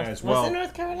Carolina as well. Was it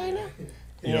North Carolina?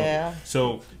 You know,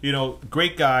 so, you know,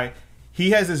 great guy.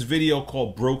 He has this video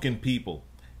called Broken People,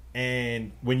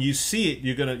 and when you see it,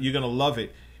 you're gonna love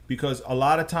it, because a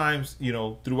lot of times, you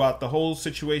know, throughout the whole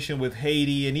situation with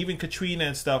Haiti and even Katrina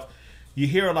and stuff, you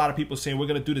hear a lot of people saying, we're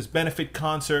going to do this benefit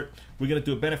concert. We're going to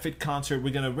do a benefit concert.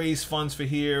 We're going to raise funds for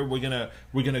here. We're going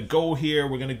to go here.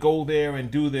 We're going to go there and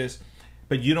do this.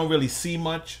 But you don't really see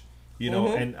much, you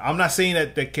know. And I'm not saying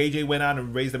that KJ went out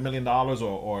and raised $1 million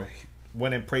or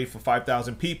went and prayed for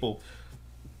 5,000 people.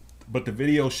 But the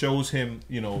video shows him,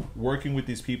 you know, working with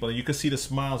these people. And you can see the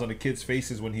smiles on the kids'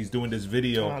 faces when he's doing this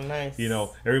video. Oh, nice. You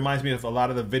know, it reminds me of a lot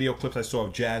of the video clips I saw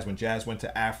of Jazz when Jazz went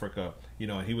to Africa. You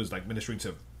know, and he was like ministering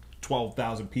to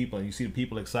 12,000 people, and you see the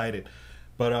people excited.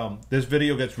 But this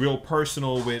video gets real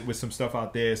personal with some stuff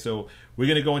out there. So we're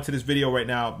going to go into this video right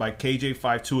now by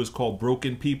KJ52. It's called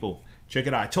Broken People. Check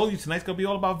it out. I told you tonight's going to be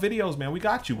all about videos, man. We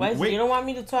got you. Why you don't want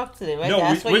me to talk today, right? No,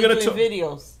 That's why we're you're gonna doing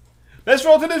videos. Let's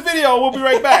roll to this video. We'll be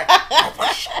right back.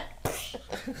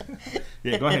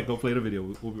 Yeah, go ahead. Go play the video.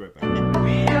 We'll be right back.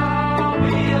 We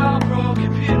are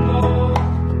broken people.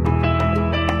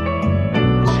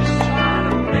 Just trying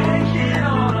to make it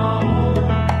on our own.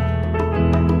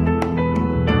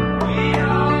 We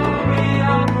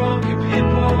are broken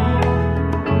people.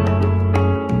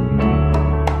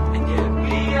 And yet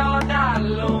we are not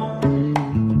alone.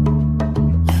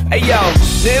 Hey yo,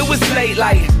 it was late,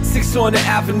 like 6 on the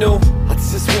avenue. I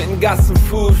just went and got some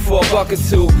food for $1 or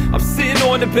 $2. I'm sitting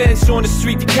on the bench on the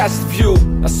street to catch the view.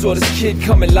 I saw this kid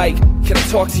coming like, can I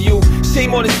talk to you?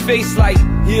 Shame on his face like,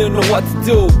 he didn't know what to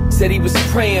do. Said he was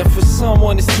praying for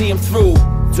someone to see him through.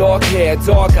 Dark hair,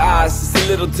 dark eyes, just a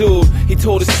little dude. He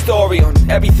told his story on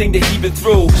everything that he'd been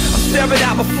through. I'm staring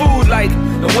at my food like,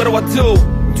 now what do I do?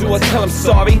 Do I tell him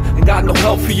sorry and got no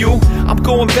help for you? I'm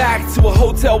going back to a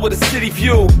hotel with a city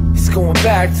view. He's going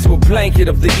back to a blanket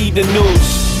of the evening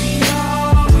news.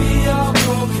 We are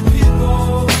broken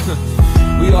people.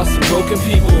 We are some broken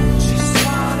people. Just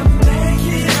trying to make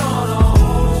it on our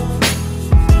own.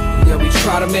 Yeah, we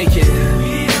try to make it.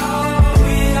 We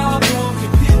are broken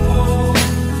people.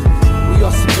 We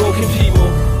are some broken people.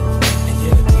 And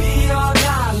yet we are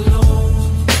not alone.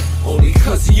 Only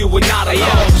cause you were not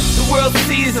alone. The world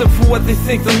sees them for what they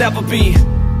think they'll never be.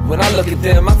 When I look at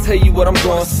them, I tell you what I'm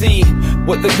gonna see.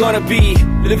 What they're gonna be,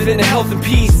 living in health and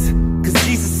peace. Cause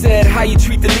Jesus said, how you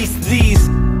treat the least of these,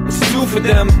 what you do for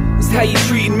them is how you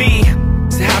treat me.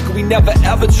 So how can we never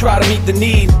ever try to meet the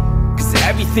need? Cause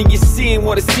everything you see ain't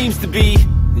what it seems to be.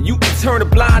 And you can turn a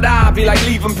blind eye, be like,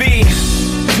 leave him be.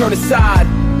 Turn aside,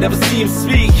 never see him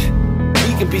speak.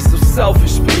 We can be so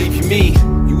selfish, believe you me.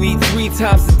 You eat 3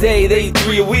 times a day, they eat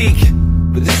 3 a week.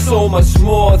 But there's so much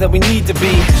more that we need to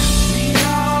be.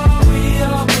 We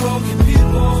are broken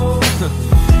people.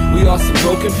 We are some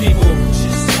broken people.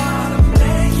 Just trying to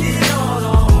make it on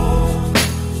our own.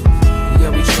 Yeah,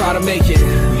 we try to make it.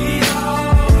 We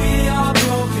are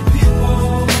broken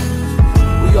people.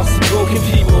 We are some broken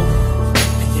people.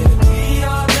 And yet we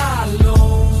are not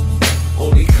alone.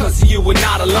 Only cause you were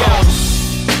not alone.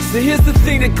 So here's the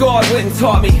thing that God went and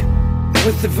taught me.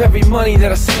 With the very money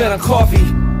that I spent on coffee,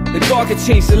 that God could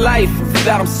change your life, and for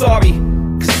that I'm sorry.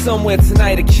 Cause somewhere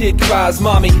tonight a kid cries,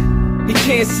 mommy. He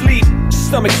can't sleep, his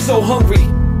stomach's so hungry.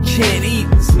 Can't eat,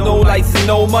 there's no lights and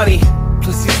no money.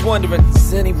 Plus he's wondering,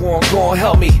 is anyone gonna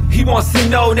help me? He wants to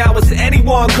know now, is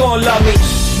anyone gonna love me?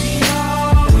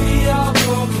 We are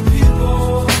broken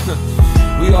people.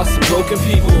 We are some broken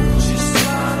people. Just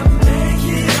trying to make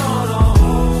it on our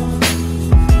own.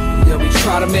 Yeah, we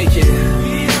try to make it.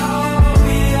 We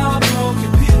are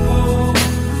broken people.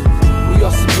 We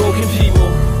are some broken people.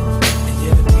 And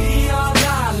yet we are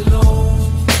not alone.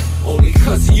 Only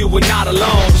cause you were not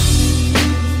alone.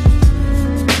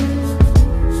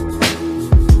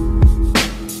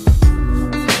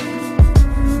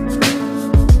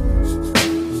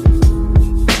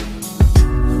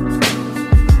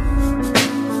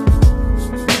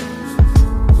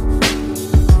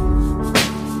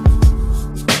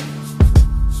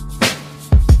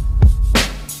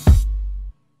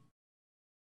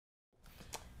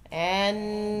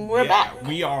 And we're back.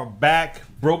 We are back.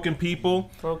 Broken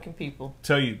People. Broken People.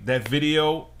 Tell you that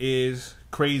video is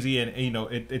crazy, and you know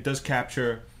it does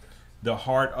capture the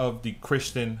heart of the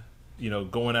Christian, you know,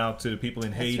 going out to the people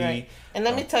in Haiti. Right. And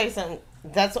let me tell you something.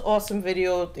 That's an awesome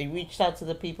video. They reached out to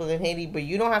the people in Haiti, but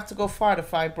you don't have to go far to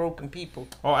find broken people.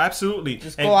 Oh, absolutely.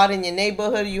 Just go out in your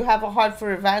neighborhood. You have a heart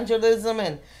for evangelism,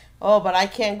 and but I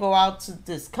can't go out to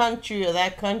this country or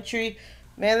that country.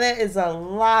 Man, there is a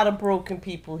lot of broken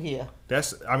people here.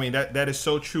 That is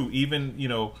so true. Even, you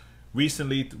know,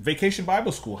 recently, Vacation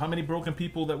Bible School. How many broken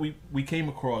people that we came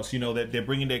across, you know, that they're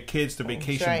bringing their kids to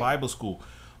Vacation Bible School.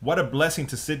 What a blessing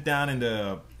to sit down in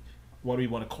the, what do you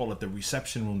want to call it, the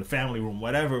reception room, the family room,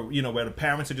 whatever, you know, where the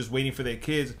parents are just waiting for their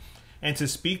kids, and to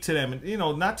speak to them, and, you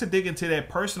know, not to dig into their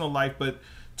personal life, but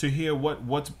to hear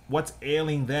what's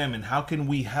ailing them and how can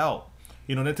we help,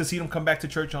 you know, then to see them come back to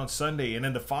church on Sunday and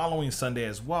then the following Sunday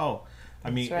as well.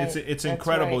 I mean, it's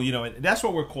incredible, you know, and that's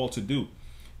what we're called to do.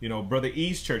 You know, Brother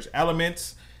E's church,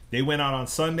 Elements, they went out on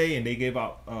Sunday and they gave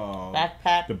out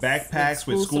backpacks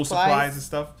with school supplies and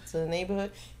stuff to the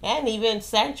neighborhood, and even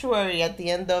Sanctuary at the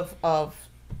end of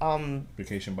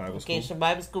Vacation Bible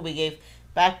School. We gave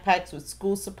backpacks with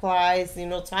school supplies. You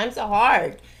know, times are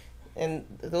hard, and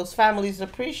those families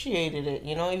appreciated it.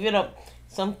 You know, even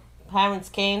some parents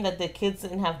came that their kids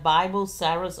didn't have Bibles.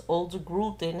 Sarah's older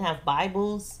group didn't have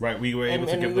Bibles. Right, we were able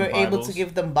to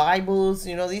give them Bibles.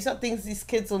 You know, these are things these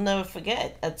kids will never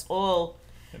forget. That's all.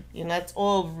 You know, that's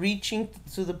all reaching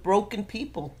to the broken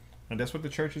people. And that's what the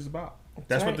church is about.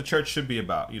 That's what the church should be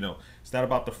about. You know, it's not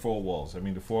about the four walls. I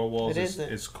mean, the four walls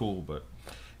is cool, but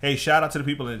hey, shout out to the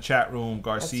people in the chat room.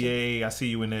 Garcia, I see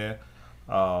you in there.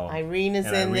 Irene is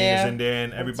in there,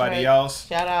 and everybody else.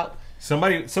 Shout out.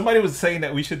 Somebody was saying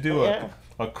that we should do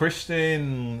a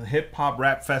Christian hip hop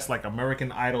rap fest, like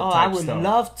American Idol type stuff. I would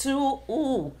love to.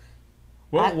 Ooh.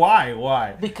 Well,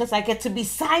 why? Because I get to be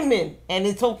Simon, and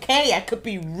it's okay. I could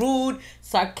be rude,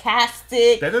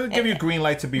 sarcastic. That doesn't give you green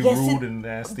light to be rude and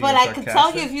nasty. But I can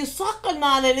tell you if you suck or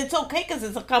not, and it's okay because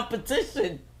it's a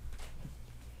competition.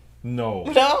 No.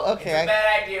 No? Okay. It's a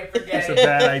bad idea. Forget it. It's a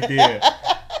bad idea.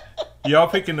 Y'all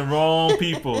picking the wrong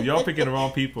people.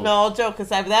 No, Joe, because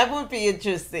that would be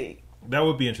interesting. That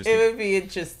would be interesting. It would be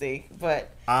interesting, but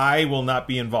I will not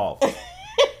be involved.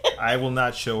 I will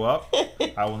not show up.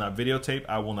 I will not videotape.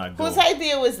 I will not go. Whose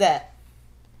idea was that?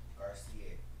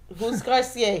 Garcia. Who's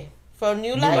Garcia? From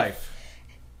New Life?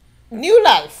 New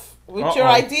Life. With your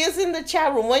ideas in the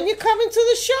chat room. When you coming to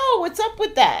the show? What's up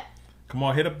with that? Come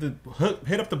on, hit up the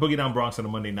Boogie Down Bronx on a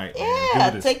Monday night.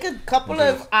 Yeah, take a couple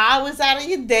of hours out of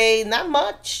your day. Not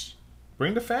much.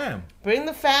 Bring the fam.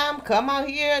 Come out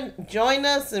here and join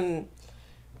us and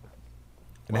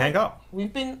hang out.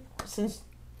 We've been since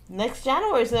next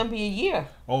January. It's gonna be a year.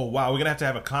 Oh wow, we're gonna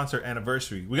have a concert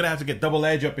anniversary. We're gonna have to get Double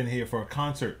Edge up in here for a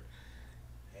concert.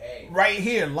 Hey. Right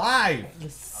here, live.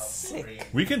 Sick.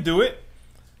 We can do it.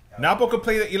 Napo can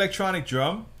play the electronic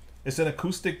drum. It's an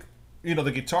acoustic. You know,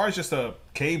 the guitar is just a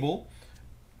cable.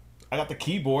 I got the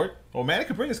keyboard. Oh man, I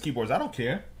could bring his keyboards. I don't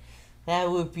care. That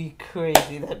would be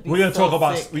crazy. That'd be We're gonna talk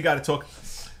about. Sick. We gotta talk.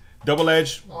 Double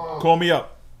Edge, call me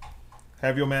up.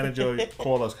 Have your manager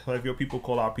call us. Have your people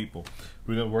call our people.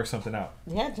 We're gonna work something out.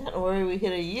 Yeah, January we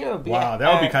hit a year. Wow,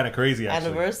 that would be kind of crazy. Actually,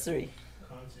 anniversary.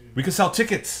 We could sell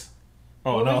tickets.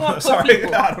 Oh no, sorry,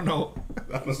 I don't know.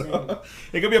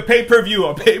 It could be a pay-per-view.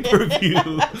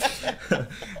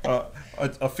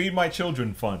 A Feed My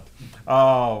Children fund.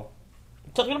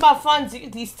 Talking about funds,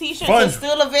 these T-shirts are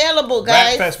still available,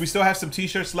 guys. Rap Fest, we still have some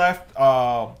T-shirts left.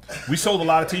 We sold a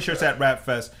lot of T-shirts at Rap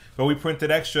Fest, but we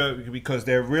printed extra because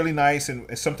they're really nice and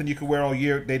it's something you can wear all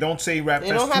year. They don't say Rap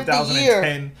Fest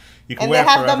 2010. You can wear it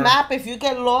forever. And they have the map. If you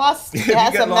get lost, it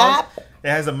has a map. It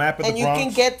has a map of the Bronx. And you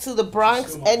can get to the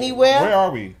Bronx anywhere. Where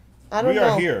are we? I don't know. We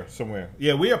are here somewhere.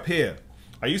 Yeah, we up here.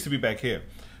 I used to be back here.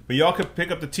 But y'all could pick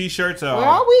up the T-shirts. Where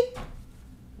are we?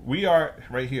 We are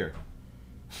right here.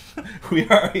 We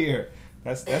are here.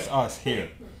 That's us here.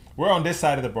 We're on this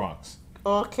side of the Bronx.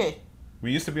 Okay.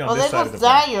 We used to be on this side of the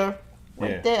Bronx. Dyer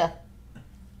right there.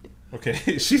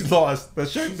 Okay, she's lost. The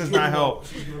shirt does not help.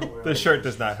 The shirt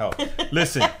does not help.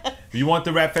 Listen, if you want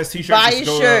the Rap Fest T-shirt, buy a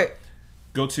shirt.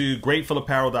 Go to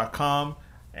gratefulapparel.com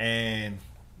and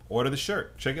order the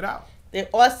shirt. Check it out. They're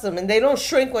awesome, and they don't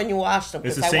shrink when you wash them,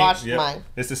 because I washed mine.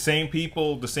 It's the same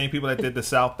people that did the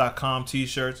South.com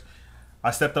T-shirts.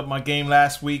 I stepped up my game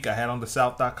last week. I had on the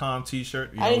South.com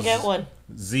T-shirt. I didn't get one.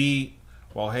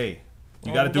 Well, hey,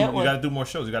 you gotta do more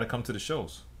shows. You gotta come to the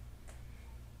shows.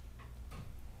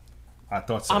 I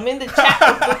thought so. I'm in the chat,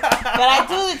 but I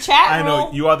do the chat room. I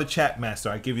know you are the chat master.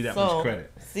 I give you that much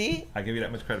credit. See, I give you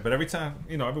that much credit. But every time,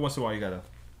 every once in a while, you gotta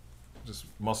just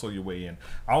muscle your way in.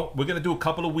 We're gonna do a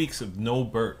couple of weeks of no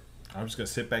Bert. I'm just gonna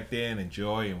sit back there and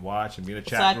enjoy and watch and be in a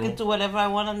chat room. So I can do whatever I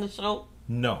want on the show?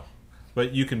 No,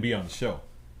 but you can be on the show.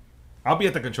 I'll be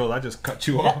at the controls. I just cut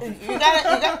you off.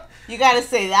 You gotta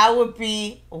say that would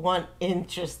be one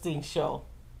interesting show.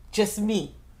 Just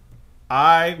me.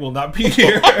 I will not be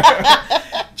here.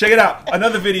 Check it out.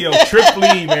 Another video. Trip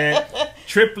Lee, man.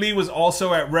 Trip Lee was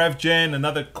also at Rev Gen.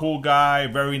 Another cool guy.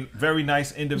 Very, very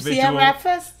nice individual. Was he at Rap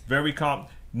Fest? Very calm.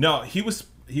 No, he was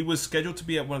scheduled to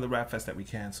be at one of the Rap Fests that we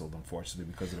canceled,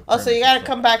 unfortunately, because of the. Oh, so you gotta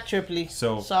come back, Trip Lee.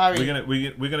 So sorry.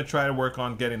 We're gonna try to work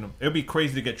on getting them. It'll be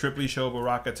crazy to get Trip Lee, Show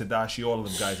Baraka, Tadashi, all of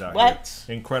them guys out What?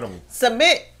 here. Incredible.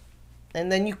 Submit,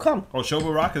 and then you come. Oh, Show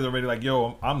Baraka is already like,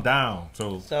 yo, I'm down.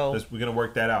 So we're gonna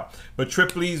work that out. But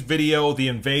Trip Lee's video, The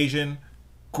Invasion,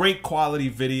 great quality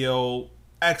video,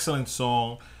 excellent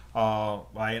song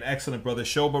by an excellent brother.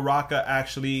 Show Baraka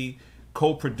actually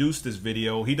co-produced this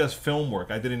video. He does film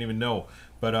work. I didn't even know,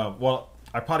 but well,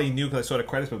 I probably knew because I saw the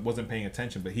credits, but wasn't paying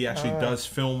attention. But he actually does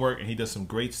film work, and he does some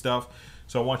great stuff.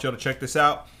 So I want y'all to check this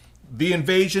out. The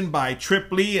Invasion by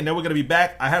Trip Lee, and then we're gonna be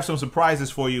back. I have some surprises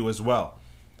for you as well.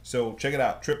 So check it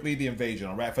out. Trip Lee, The Invasion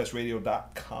on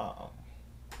rapfestradio.com.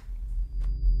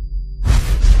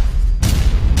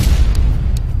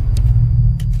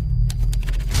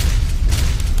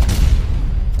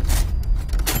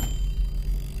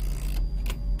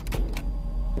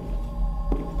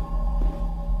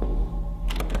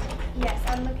 Yes,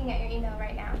 I'm looking at your email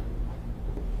right now.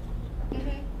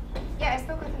 Yeah, I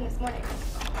spoke with him this morning.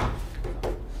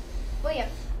 William,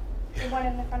 the one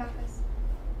in the front office.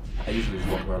 I usually just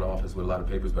walk around the office with a lot of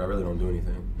papers, but I really don't do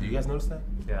anything. Do you guys notice that?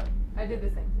 Yeah. I did the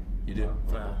same thing. You did?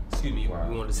 Excuse me, you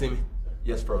wanted to see me?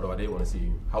 Yes, Frodo, I did want to see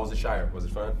you. How was the Shire? Was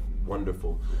it fun?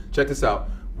 Wonderful. Check this out.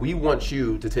 We want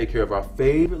you to take care of our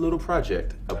favorite little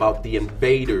project about the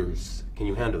invaders. Can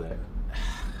you handle that?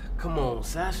 Come on,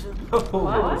 Sasha.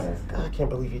 I can't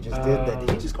believe you just did that. Did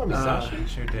you just call me Sasha?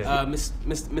 Sure did.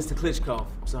 Mr. Klitschko,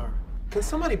 I'm sorry. Can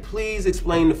somebody please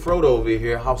explain to Frodo over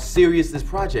here how serious this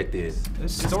project is?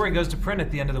 This story goes to print at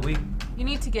the end of the week. You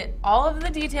need to get all of the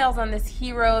details on this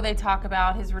hero they talk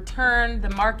about, his return,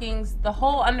 the markings, the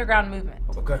whole underground movement.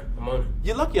 Okay, I'm on it.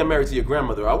 You're lucky I'm married to your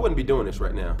grandmother. I wouldn't be doing this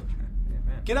right now.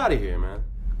 Get out of here, man.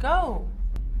 Go.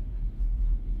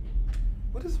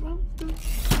 What is wrong with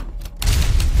this?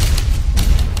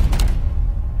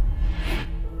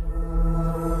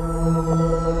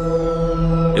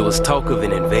 There was talk of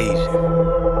an invasion.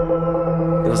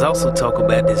 There was also talk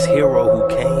about this hero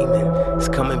who came and is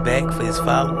coming back for his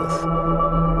followers.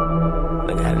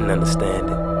 Like, I didn't understand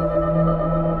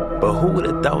it. But who would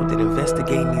have thought that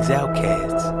investigating these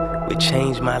outcasts would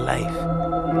change my life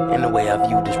and the way I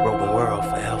view this broken world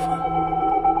forever?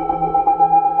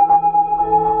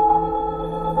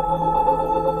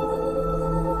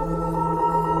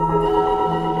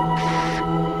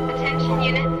 Attention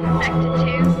units, Sector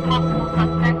 2, possible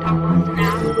suspect on Boston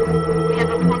Ave. We have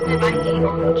a positive ID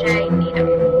on J. Needham.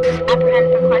 Apprehend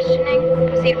for questioning.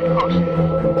 Proceed with caution.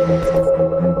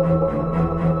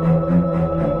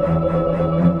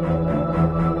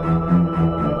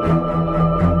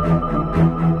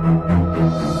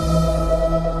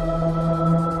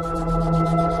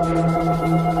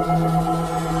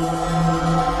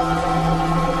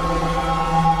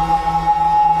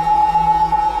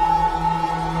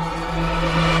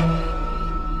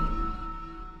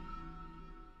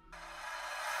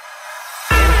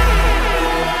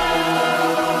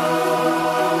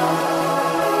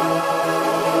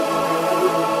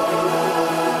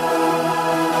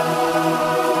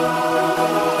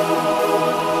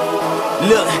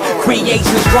 Look,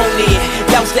 creations grown in.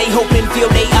 Y'all stay hoping, feel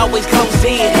they always close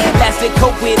in. Plastic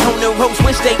coping on the ropes,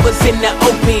 wish they was in the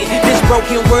open. This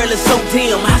broken world is so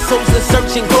dim, our souls are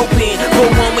searching, groping. For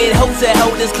one with hopes to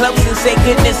hold us close and say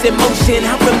goodness in motion.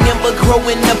 I remember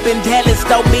growing up in Dallas,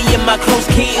 thought me and my close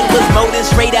kid was molded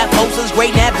straight out posters,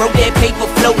 great that broke that paper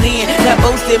float in. That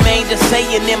boasted man just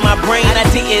saying in my brain, I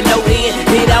didn't know then.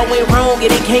 It all went wrong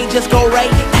and it can't just go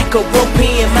right. Like a rope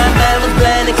in, my mind was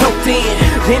blind and coked in.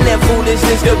 Then that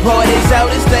foolishness departed, out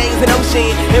as things in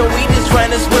ocean. And we just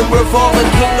trying to swim revolver,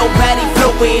 can't nobody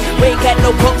flow in. We ain't got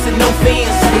no pumps and no fans.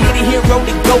 We need a hero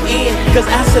to go in, cause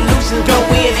our solutions go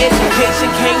in. Education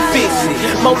can't fix it,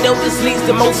 more notice leads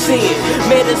to more sin.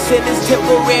 Medicine is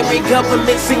temporary,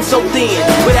 government seems so thin.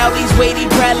 With all these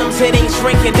weighty problems, it ain't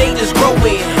shrinking, they just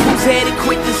growing. Who's had it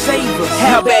quick to save us?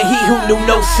 How about he who knew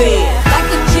no sin?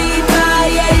 Like a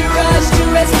G-MIA rush to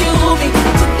rescue me.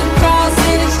 Took the cross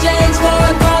in exchange for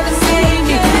a call to save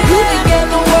me. You began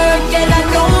the work and I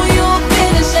know you'll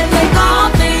finish and make all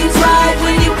things right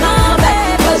when you come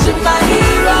back. 'Cause you're my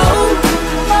hero.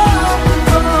 Oh.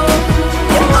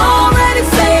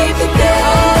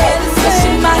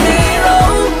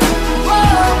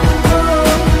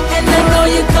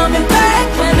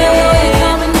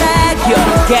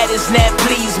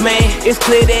 It's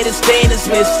clear that his stand is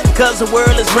missed, cause the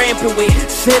world is rampant with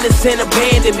sinners and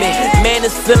abandonment. Man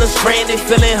is feeling stranded,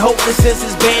 feeling hopeless since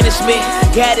his banishment.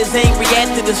 God is angry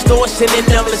at the distortion and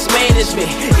the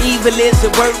mismanagement. Evil is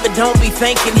a word, but don't be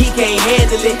thinking he can't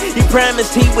handle it. He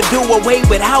promised he would do away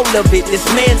with all of it,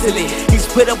 dismantle it. He's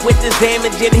put up with this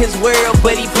damage in his world,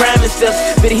 but he promised us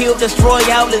that he'll destroy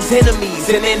all his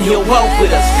enemies, and then he'll walk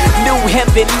with us. New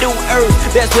heaven, new earth,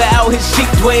 that's where all his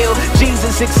sheep dwell.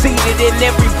 Jesus succeeded in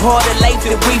every part of life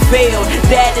that we failed.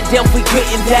 Died the death we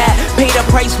couldn't die, paid a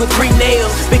price with 3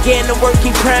 nails. Began the work he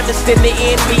promised, in the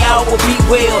end we all will be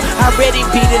well. Already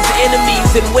beat his enemies,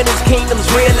 and when his kingdom's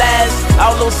realized,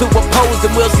 all those who oppose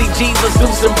him will see Jesus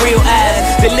through some real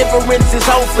eyes. Deliverance is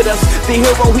offered us, the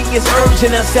hero he is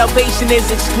urging us. Salvation is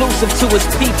exclusive to his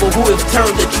people who have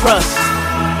turned to trust.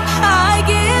 I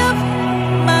give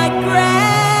my gratitude,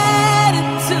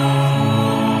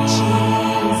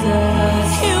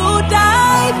 Jesus. You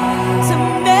died to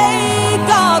make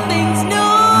all things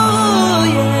new,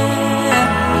 yeah.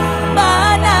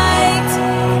 By night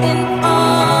in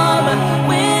armor,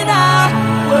 when our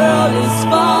world is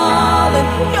falling,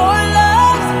 your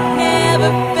love's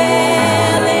never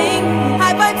failing. I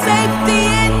find safety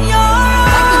in your arms.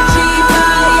 Like a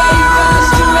G-Fire, you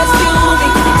rushed to rescue me.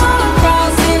 Took the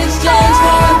cross in exchange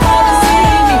for a call to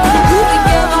see me. You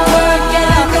began the work and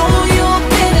I know you'll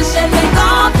finish and make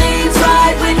all things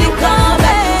right when you come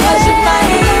back. 'Cause you're my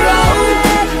hero.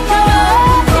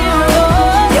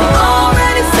 You're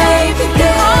already saved.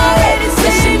 You're already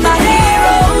saved. You're my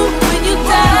hero. When you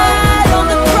died on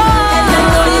the cross, and I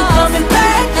know you're coming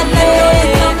back. And I know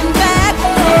you're coming back.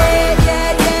 Yeah,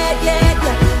 yeah, yeah, yeah,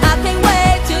 yeah. I can't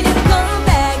wait till you come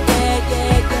back. Yeah,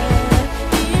 yeah, yeah.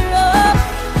 Hero.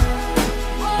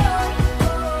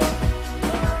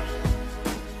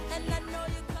 And I know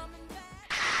you're coming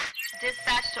back.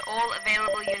 Dispatch to all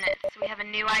available units. We have a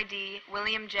new ID,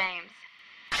 William James.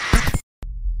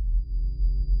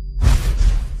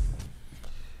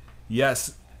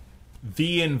 Yes,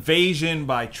 The Invasion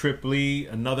by Trip Lee,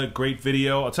 another great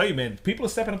video. I'll tell you, man, people are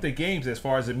stepping up their games as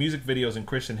far as the music videos in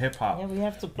Christian hip hop. Yeah, we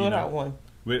have to put out one.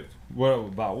 What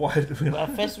about what? Our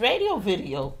first radio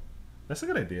video. That's a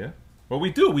good idea. Well, we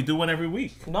do one every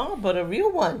week. No, but a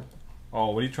real one.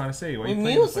 Oh, what are you trying to say? Why are With you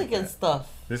playing this music like and that? stuff.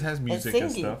 This has And music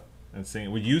and singing. stuff and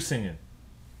singing. With you singing.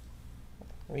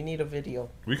 We need a video.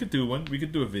 We could do one. We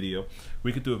could do a video.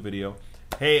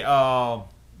 Hey,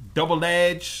 Double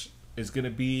Edge is going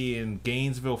to be in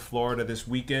Gainesville, Florida this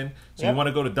weekend. So Yep. you want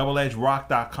to go to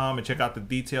doubleedgerock.com and check out the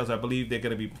details. I believe they're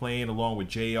going to be playing along with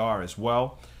JR as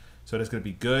well. So that's going to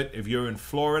be good. If you're in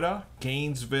Florida,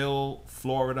 Gainesville,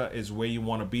 Florida is where you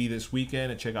want to be this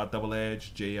weekend and check out Double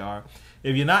Edge, JR.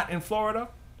 If you're not in Florida,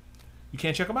 you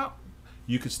can't check them out.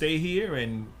 You could stay here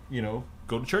and,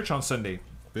 go to church on Sunday.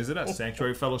 Visit us,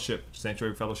 Sanctuary Fellowship,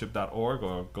 sanctuaryfellowship.org,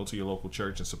 or go to your local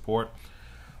church and support.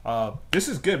 This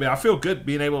is good, man. I feel good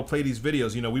being able to play these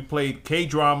videos. We played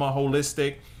K-Drama,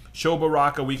 Holistic, Show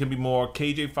Baraka, We Can Be More,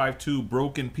 KJ52,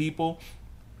 Broken People,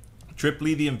 Trip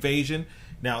Lee, The Invasion.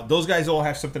 Now, those guys all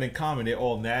have something in common. They're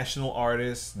all national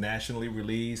artists, nationally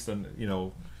released, and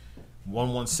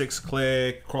 116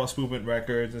 Click, Cross Movement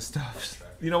Records and stuff.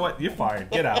 You know what? You're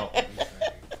fired. Get out.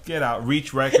 Get out.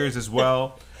 Reach Records as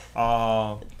well.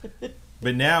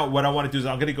 But now what I want to do is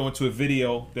I'm going to go into a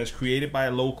video that's created by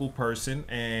a local person,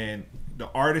 and the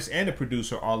artist and the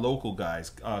producer are local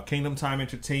guys. Kingdom Time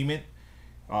Entertainment,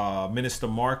 Minister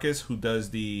Marcus, who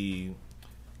does the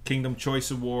Kingdom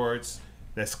Choice Awards.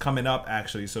 That's coming up,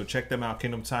 actually. So check them out,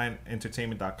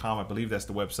 kingdomtimeentertainment.com. I believe that's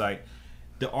the website.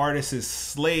 The artist is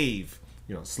Slave.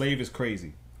 Slave is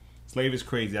crazy. Slave is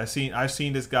crazy. I've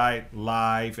seen this guy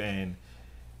live, and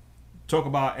talk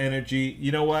about energy.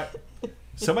 You know what?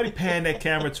 Somebody pan that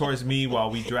camera towards me while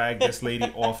we drag this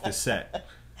lady off the set.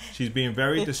 She's being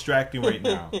very distracting right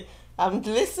now. I'm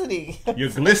listening.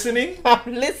 You're glistening?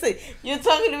 I'm listening. You're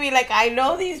talking to me like I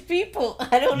know these people.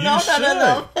 I don't know none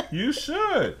of them. You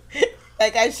should.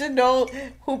 Like I should know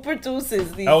who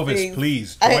produces these Elvis, things.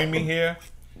 please join me here.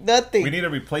 Nothing. We need a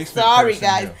replacement. Sorry, person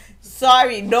guys. here.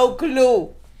 Sorry. No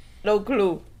clue. No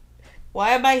clue.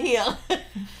 Why am I here?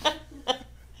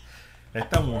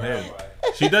 Esta mujer.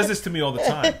 She does this to me all the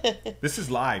time. This is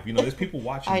live. There's people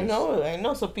watching I this.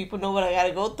 know. So people know what I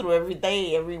gotta go through every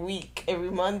day, every week,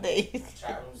 every Monday.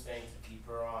 Chat room saying to keep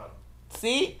her on.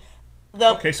 See?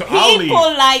 The Okay, so I'll leave.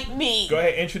 people like me. Go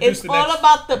ahead, introduce It's the all next.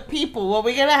 about the people. Well,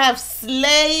 we're gonna have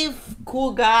Slave,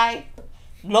 cool guy,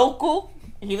 local.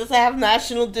 He doesn't have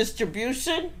national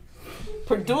distribution.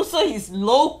 Producer, he's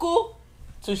local.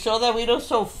 To show that we don't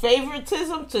show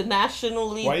favoritism to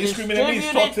nationally Why are you screaming at me?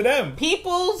 distributed Talk to them.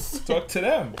 peoples. Talk to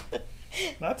them.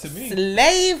 Not to me.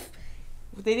 Slave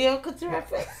Did he ever come to Rap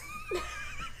Fest?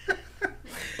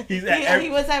 He's He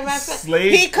was at Rap Fest.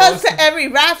 Slave He comes goes to every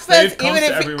Rap Slave Fest. comes Even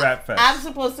to if every Rap Fest. I'm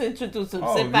supposed to introduce him.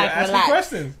 Oh, Sit back, you're asking relax.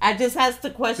 questions. I just asked the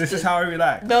question. This is how I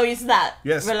relax. No, it's not.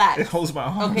 Yes, relax. it holds my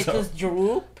arms Okay, up. just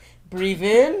droop, breathe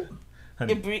in.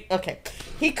 Honey. You breathe. Okay,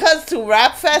 he comes to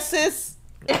Rap Fests.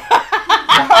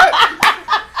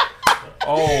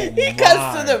 Oh, He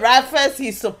comes to the Rap Fest.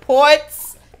 He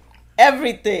supports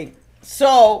everything.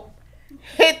 So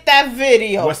hit that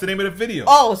video. What's the name of the video?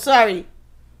 Oh, sorry.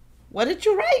 What did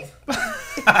you write?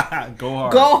 Go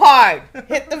hard. Go hard.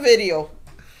 Hit the video.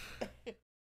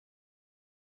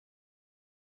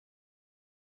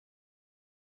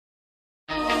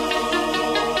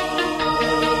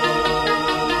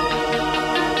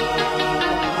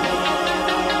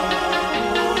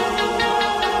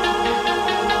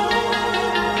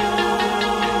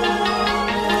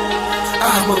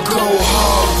 I'ma go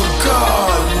hard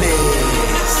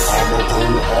regardless. I'ma go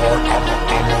hard,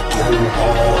 I'ma go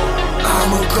hard.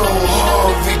 I'ma go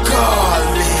hard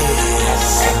regardless.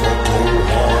 I'ma go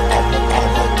hard,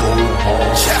 I'ma go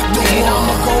hard. Chapter 1.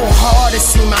 I'ma go hard, it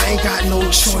seem I ain't got no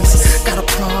choice. Got a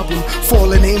problem,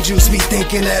 fallen angels be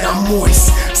thinking that I'm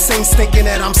moist. Saints thinking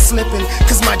that I'm slipping,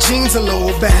 cause my jeans a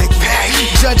little baggy.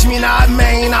 Judge me not,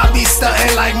 man, I'll be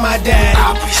stunting like my dad.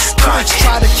 Critics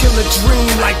try to kill a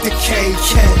dream like the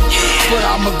KK. But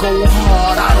I'ma go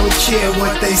hard, I don't care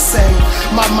what they say.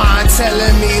 My mind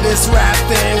telling me this rap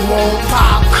thing won't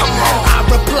pop. Come on, I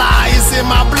reply, it's in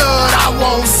my blood, I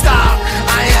won't stop.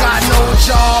 I ain't got no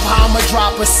job, I'ma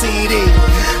drop a CD.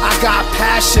 I got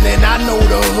passion and I know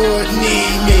the hood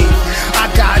need me. I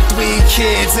got 3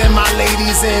 kids and my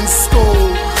ladies in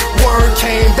school. Word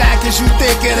came back, is you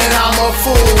thinking that I'm a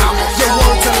fool? Your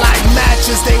words are like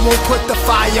matches, they won't put the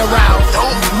fire out.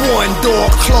 One door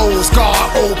closed, God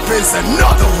opens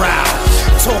another round.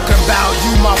 Talking about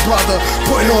you, my brother,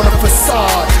 putting on a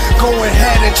facade. Go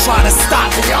ahead and try to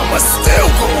stop me, I'ma still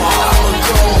go hard. I'ma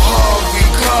go hard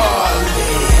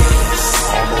regardless.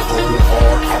 I'ma go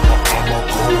hard, I'ma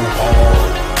go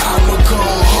hard. I'ma go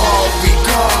hard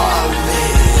regardless.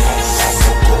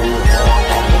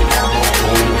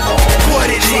 What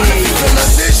it is. Feel a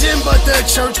vision, but the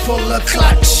church pull a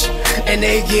clutch. And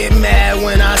they get mad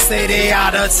when I say they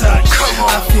out of touch.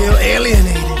 I feel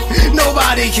alienated,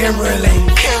 nobody can relate.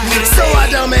 So I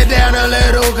dumb it down a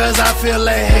little cause I feel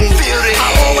like hate. I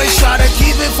always try to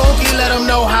keep it funky, let them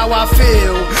know how I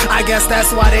feel. I guess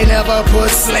that's why they never put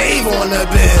slave on the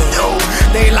bill.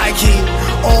 They like he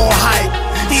all hype,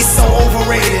 he's so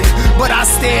overrated. But I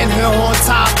stand here on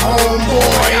top,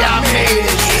 homeboy, I made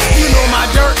it. You know my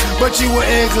dirt, but you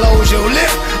wouldn't close your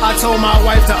lip. I told my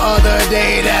wife the other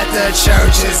day that the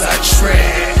church is a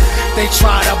trick. They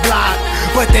try to block,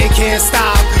 but they can't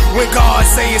stop. When God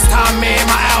say it's time, man,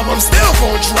 my album still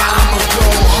gon' drop. I'ma go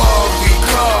hard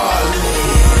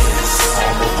regardless.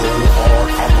 I'ma go hard,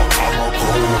 I'ma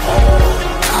go hard.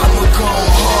 I'ma go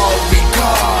hard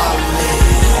regardless.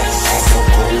 I'ma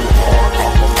go hard,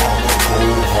 I'ma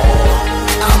go hard.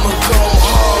 I'ma go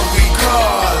hard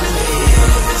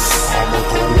regardless. I'ma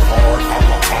go hard,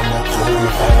 I'ma go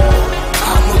hard.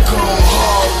 I'ma go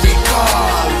hard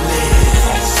regardless.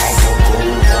 I'ma go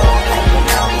hard,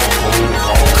 I'ma go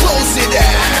hard. Close it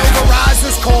down.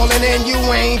 Verizon's calling and you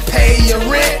ain't pay your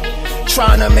rent.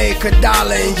 Tryna make $1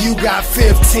 and you got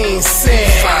 15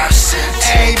 cents.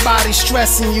 Everybody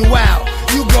stressing you out.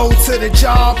 You go to the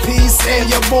job piece and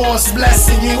your boss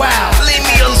blessing you out. Leave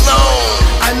me alone.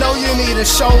 I know you need a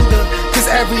shoulder, cause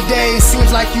every day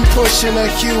seems like you pushing a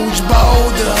huge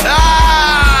boulder.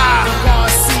 God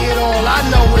see it all, I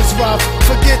know it's rough.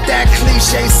 Forget that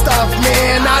cliche stuff,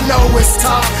 man, I know it's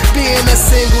tough. Being a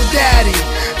single daddy,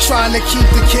 trying to keep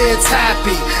the kids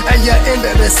happy, and your end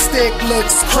of the stick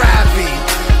looks crappy.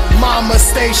 Mama,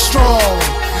 stay strong,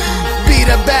 be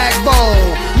the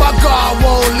backbone. My God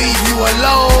won't leave you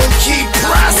alone, keep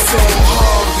pressing.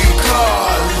 Hard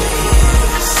regardless.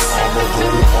 I'ma go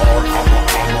hard,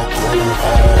 I'ma go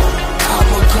hard.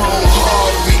 I'ma go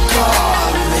hard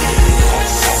regardless.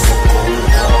 I'ma go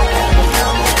hard,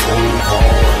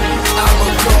 I'ma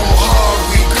go hard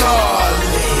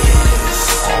regardless.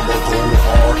 I'ma go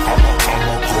hard,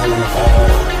 I'ma go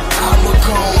hard. I'ma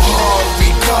go hard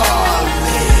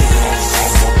regardless.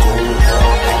 I'ma go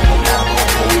hard, I'ma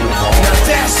go hard. Now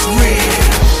that's real.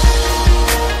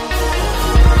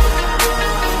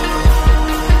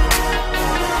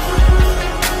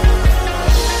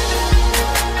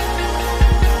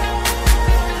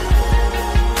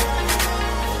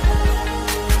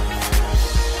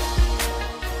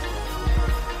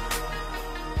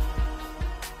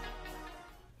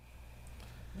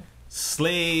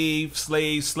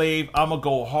 Slave. I'ma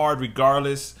go hard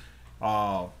regardless.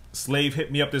 Slave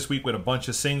hit me up this week with a bunch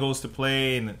of singles to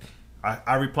play, and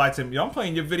I replied to him, yo, I'm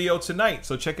playing your video tonight,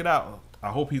 so check it out. I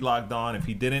hope he logged on. If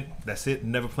he didn't, that's it.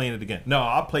 Never playing it again. No,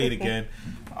 I'll play it again.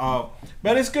 But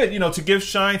it's good, to give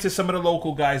shine to some of the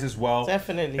local guys as well.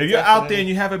 Definitely. If you're out there and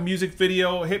you have a music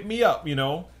video, hit me up,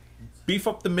 Beef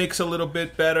up the mix a little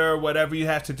bit better, whatever you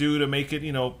have to do to make it,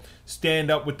 stand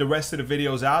up with the rest of the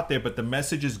videos out there. But the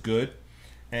message is good.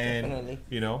 And, definitely.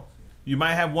 You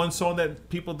might have one song that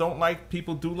people don't like,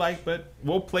 people do like, but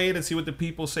we'll play it and see what the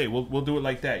people say. We'll do it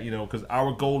like that, because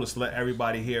our goal is to let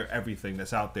everybody hear everything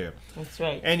that's out there. That's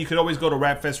right. And you could always go to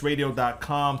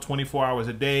rapfestradio.com 24 hours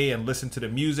a day and listen to the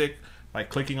music by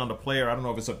clicking on the player. I don't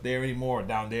know if it's up there anymore or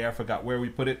down there. I forgot where we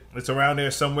put it. It's around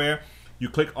there somewhere. You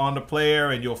click on the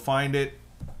player and you'll find it.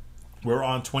 We're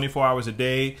on 24 hours a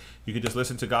day. You can just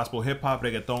listen to gospel hip-hop,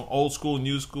 reggaeton, old school,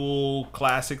 new school,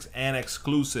 classics, and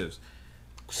exclusives.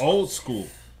 Old school.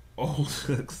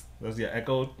 That's your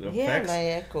echo effects? Yeah, my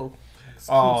echo.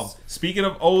 Speaking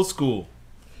of old school,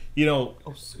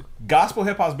 gospel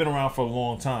hip hop's been around for a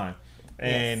long time.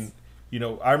 And,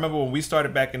 I remember when we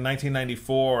started back in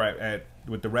 1994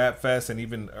 with the Rap Fest and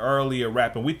even earlier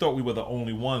rapping, we thought we were the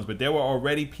only ones, but there were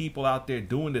already people out there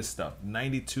doing this stuff,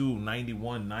 92,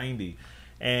 91, 90.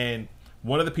 And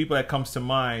one of the people that comes to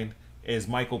mind is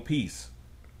Michael Peace.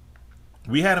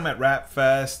 We had him at Rap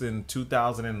Fest in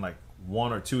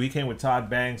 2001 or 2. He came with Todd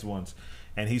Bangs once,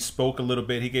 and he spoke a little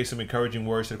bit. He gave some encouraging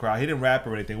words to the crowd. He didn't rap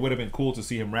or anything. It would have been cool to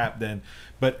see him rap then,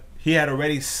 but he had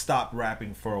already stopped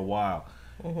rapping for a while.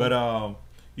 But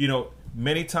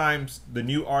many times the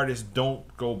new artists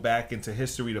don't go back into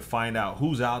history to find out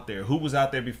who's out there, who was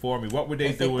out there before me, what were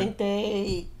they doing.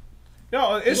 They think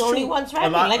it's the true. only ones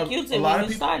rapping, like you did when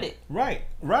you started. Right.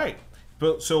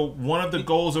 But so one of the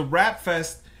goals of Rap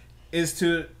Fest is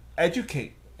to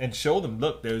educate and show them,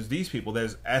 look, there's these people.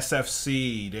 There's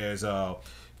SFC, there's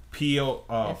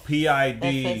PID.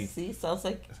 FSC sounds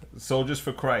like Soldiers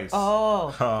for Christ.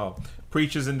 Oh.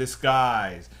 Preachers in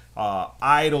Disguise.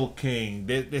 Idol King.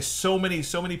 There's so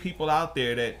many people out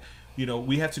there that,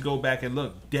 we have to go back and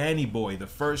look. Danny Boy, the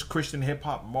first Christian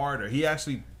hip-hop martyr. He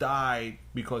actually died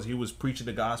because he was preaching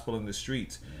the gospel in the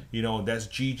streets. That's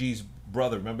Gigi's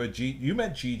brother. Remember, you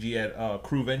met Gigi at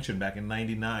Crewvention back in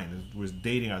 '99. Was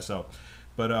dating ourselves,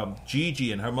 but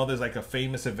Gigi and her mother's like a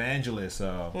famous evangelist.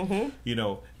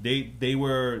 They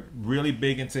were really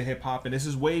big into hip hop, and this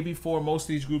is way before most of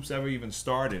these groups ever even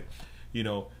started.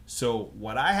 So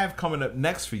what I have coming up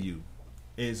next for you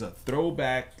is a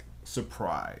throwback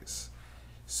surprise.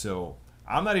 So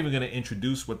I'm not even going to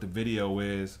introduce what the video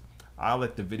is. I'll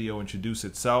let the video introduce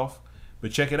itself.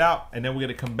 But check it out, and then we're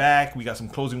going to come back. We got some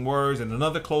closing words and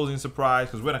another closing surprise,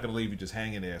 because we're not going to leave you just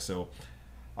hanging there. So,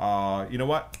 you know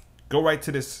what? Go right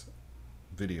to this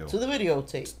video. To the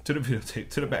videotape. To the videotape.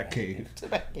 To the back cave. To the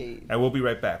back cave. And we'll be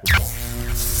right back.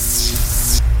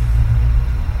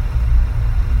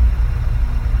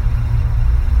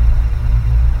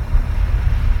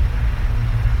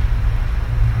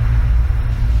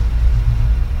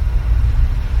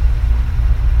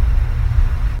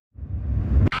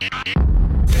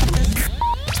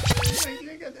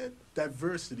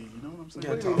 Diversity, you know what I'm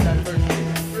saying?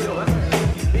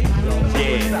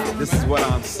 Yeah, this is what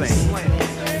I'm saying.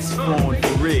 Strong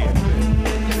for real.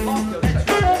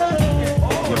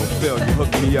 Yo, Phil, you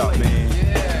hooked me up, man.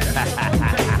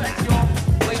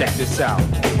 Check this out.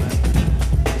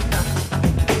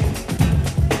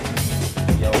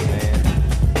 Yo, man.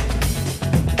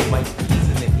 Mike Peace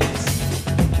in the East.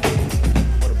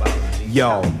 What about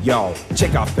him? Yo,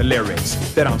 check out the lyrics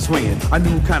that I'm swinging. A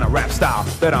new kind of rap style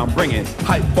that I'm bringing.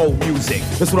 Hypo music,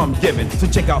 that's what I'm giving. So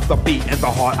check out the beat and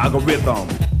the hard algorithm.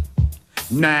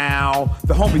 Now,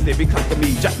 the homies, they be clocking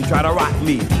me, jack me, try to rock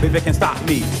me. Baby, they can stop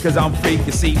me, cause I'm free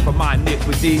to see for my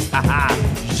iniquities. Yeah.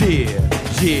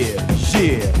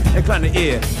 Incline the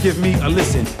ear, give me a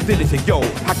listen. Then they say, yo,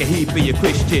 how can he be a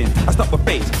Christian? I start with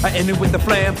bass, I end it with the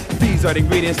flam. These are the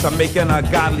ingredients I'm making a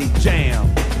godly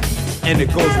jam. And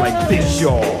it goes like this,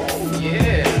 y'all.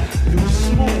 Yeah, do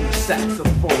smooth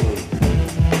saxophone.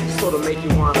 Sort of make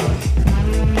you wanna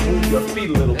move your feet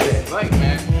a little bit. Right,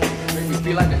 man. Make me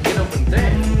feel like I get up and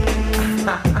dance.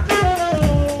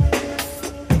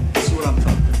 That's what I'm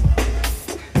talking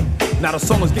about. Now the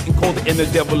song is getting colder and the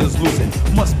devil is losing.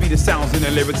 Must be the sounds and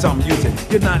the lyrics I'm using.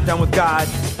 You're not down with God,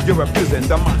 you're abusing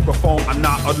the microphone. I'm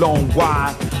not alone.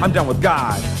 Why? I'm down with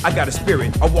God. I got a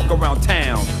spirit. I walk around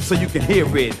town so you can hear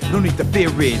it. No need to fear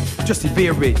it. Just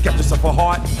severe it. Got yourself a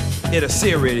heart. It'll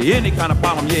sear it. Any kind of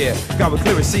problem, yeah. God will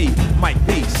clear it. See, Mike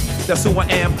Peace. That's who I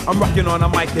am. I'm rocking on a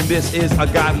mic and this is a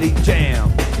godly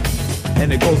jam.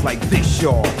 and it goes like this,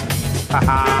 y'all.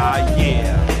 Haha,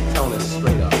 yeah. Telling it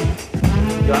straight up.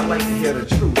 Yo, I like to hear the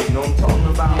truth, you know what I'm talking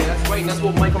about? Yeah, that's right, and that's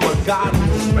what Mike, I'm a god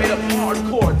who's straight up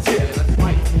hardcore tip. Yeah, that's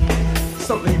right.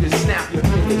 Something you just snap your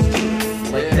fingers to,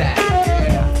 like that.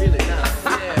 Yeah, I feel it now.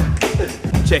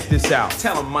 Yeah. Check this out.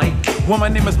 Tell him, Mike. Well, my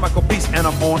name is Michael Peace and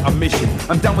I'm on a mission.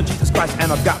 I'm down with Jesus Christ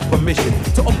and I've got permission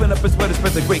to open up his way to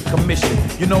spread the great commission.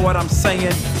 You know what I'm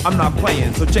saying? I'm not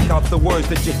playing, so check out the words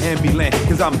that you hear me land.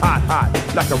 Cause I'm hot, hot,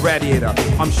 like a radiator.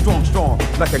 I'm strong, strong,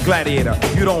 like a gladiator.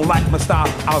 You don't like my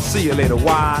style, I'll see you later.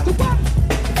 Why?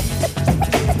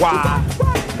 Why?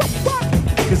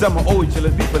 Cause I'm an old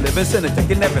chillin' people living sinner,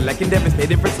 taking never lacking,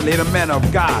 devastating, persuading man of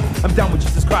God. I'm down with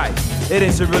Jesus Christ. It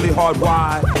ain't so really hard.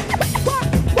 Why?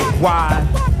 Why?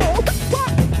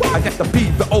 I got the P,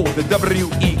 the O, the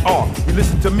W-E-R. You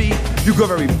listen to me, you go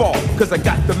very far. Cause I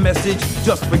got the message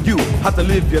just for you. How to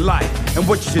live your life and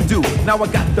what you should do. Now I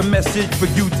got the message for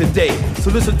you today. So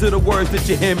listen to the words that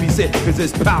you hear me say, cause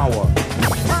it's power.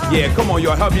 Yeah, come on,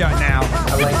 y'all, help me out now.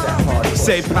 I like that part.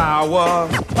 Say power.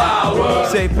 Power.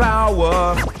 Say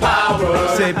power. Power.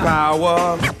 Say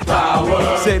power.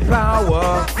 Power. Say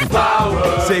power.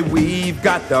 Power. Say we've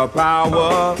got the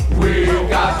power. We've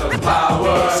got the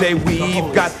power. Say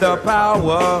we've got the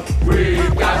power.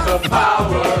 We've got the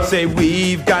power. Say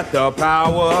we've got the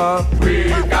power.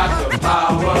 We've got the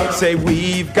power. Say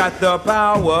we've got the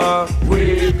power.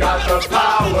 We've got the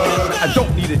power. I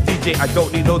don't need a DJ, I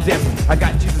don't need no dancer. I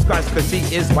got Jesus Christ cause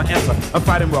he is my answer. I'm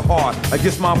fighting real hard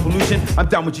against my pollution. I'm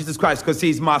down with Jesus Christ cause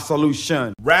he's my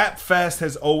solution. Rap Fest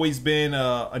has always been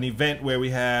an event where we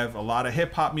have a lot of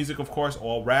hip hop music, of course,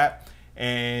 all rap.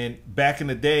 And back in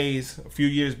the days, a few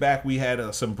years back, we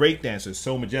had some breakdancers,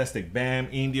 So Majestic, Bam,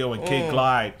 Indio, and Kid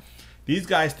Glide. These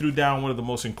guys threw down one of the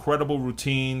most incredible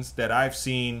routines that I've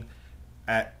seen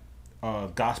at a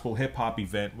gospel hip hop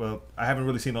event. Well, I haven't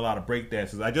really seen a lot of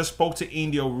breakdancers. I just spoke to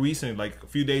Indio recently, like a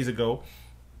few days ago.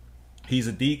 He's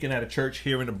a deacon at a church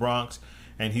here in the Bronx,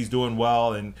 and he's doing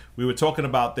well. And we were talking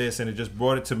about this, and it just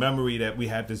brought it to memory that we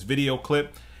had this video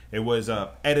clip. It was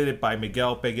edited by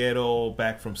Miguel Peguero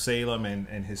back from Salem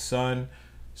and his son.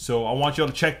 So I want y'all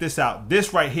to check this out.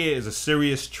 This right here is a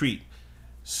serious treat.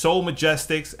 So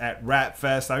Majestics at Rap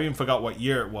Fest. I even forgot what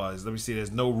year it was. Let me see.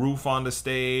 There's no roof on the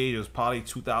stage. It was probably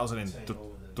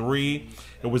 2003.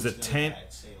 It was a tent.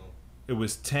 It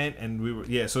was tent, and we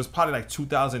were so it's probably like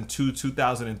 2002,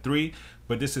 2003.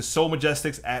 But this is So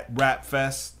Majestics at Rap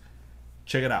Fest.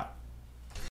 Check it out.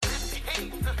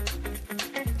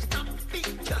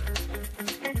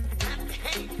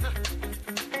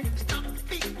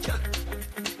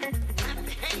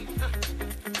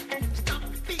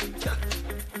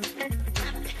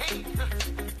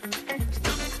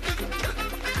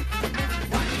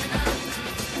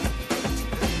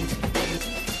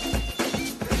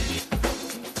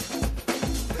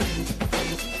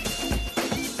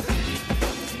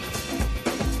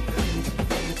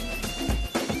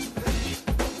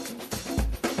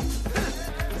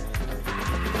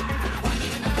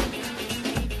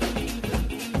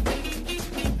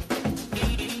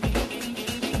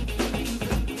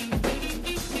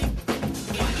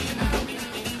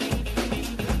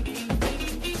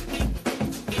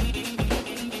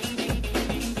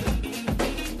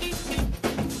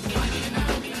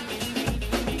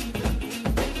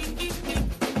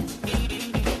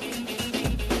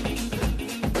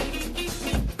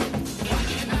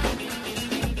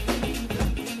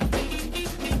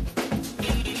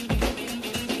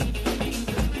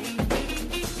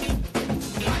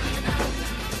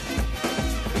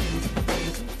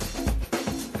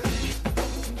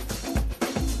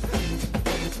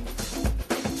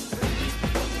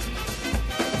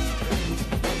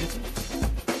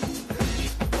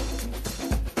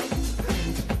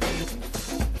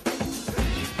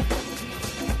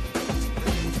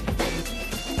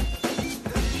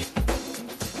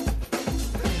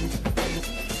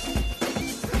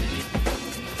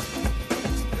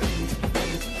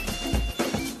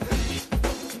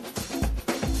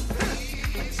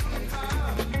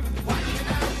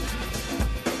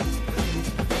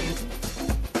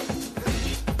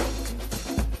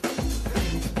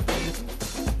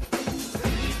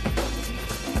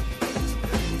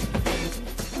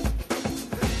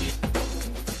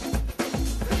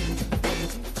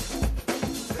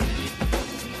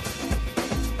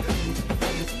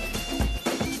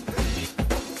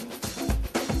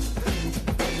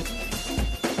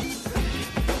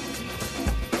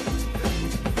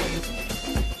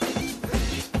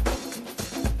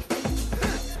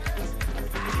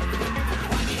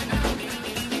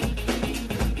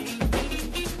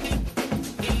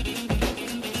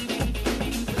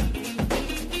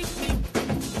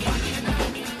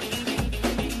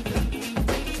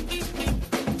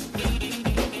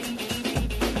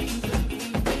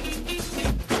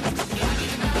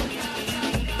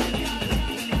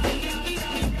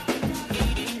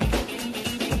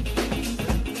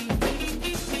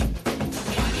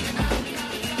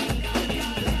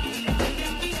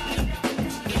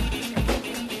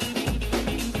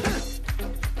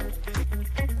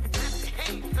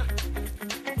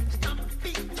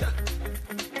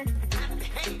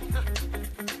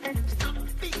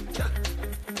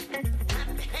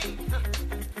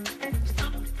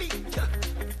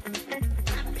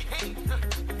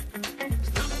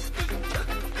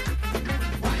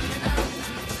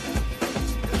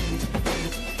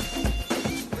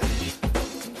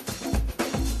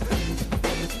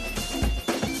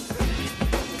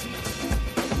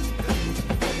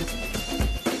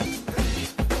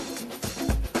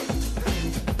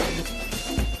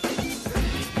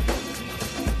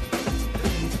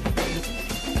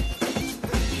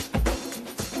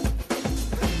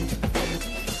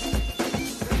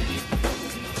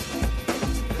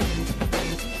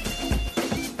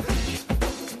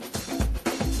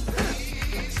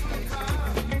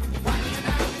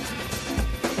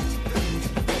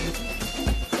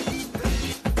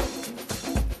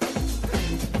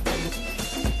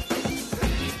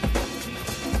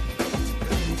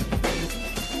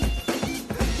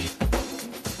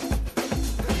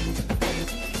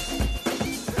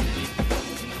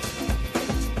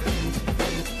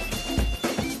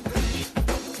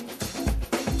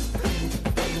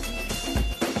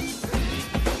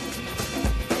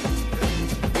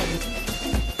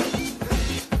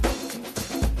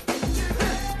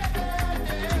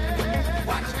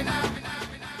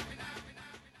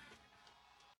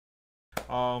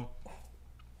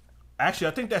 Actually,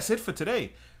 I think that's it for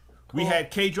today. We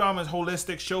had K-Dramas,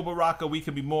 Holistic, Show Baraka, We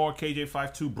Can Be More,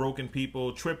 KJ52, Broken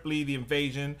People, Triply, The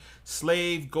Invasion,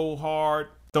 Slave, Go Hard.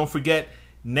 Don't forget,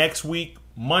 next week,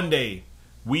 Monday,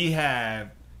 we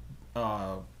have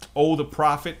Oh the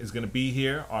Prophet is going to be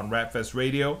here on Rapfest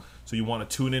Radio. So you want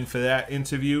to tune in for that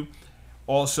interview.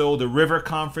 Also, the River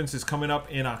Conference is coming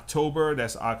up in October.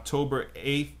 That's October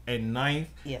 8th and 9th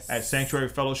at Sanctuary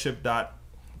Fellowship.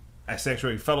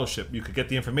 You could get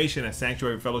the information at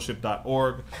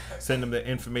sanctuaryfellowship.org. Send them the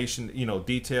information,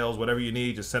 details, whatever you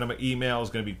need. Just send them an email.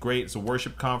 It's going to be great. It's a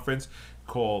worship conference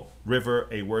called River,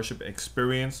 a Worship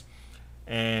Experience.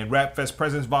 And Rapfest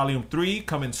Presents Volume 3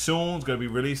 coming soon. It's going to be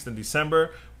released in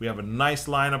December. We have a nice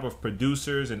lineup of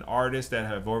producers and artists that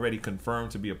have already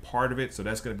confirmed to be a part of it. So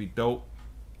that's going to be dope.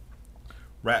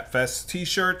 Rapfest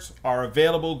t-shirts are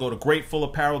available. Go to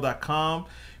GratefulApparel.com.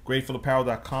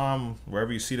 GratefulApparel.com.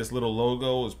 Wherever you see this little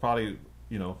logo is probably,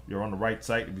 you're on the right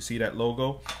site if you see that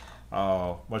logo.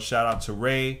 One shout out to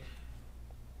Ray.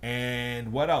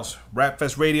 And what else?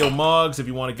 Rapfest Radio mugs. If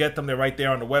you want to get them, they're right there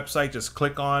on the website. Just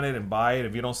click on it and buy it.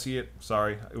 If you don't see it,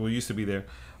 sorry. It used to be there.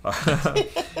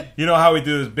 You know how we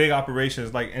do this big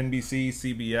operations like NBC,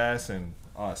 CBS, and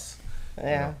us.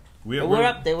 Yeah. We're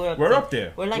up there. We're up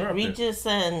there. We're like Regis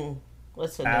and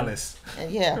what's her Alice.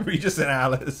 name? Yeah. Regis and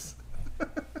Alice.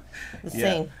 The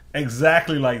same.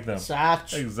 Exactly like them.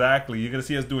 Such. Exactly. You're going to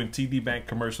see us doing TD Bank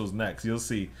commercials next. You'll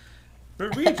see.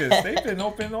 But Regis, they've been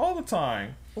open all the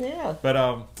time. Yeah.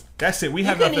 But that's it. We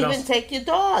have nothing else. You can even take your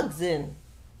dogs in.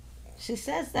 She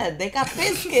says that. They got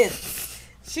biscuits.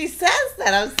 She says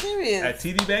that. I'm serious. At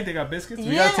TD Bank, they got biscuits?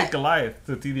 We got to take Goliath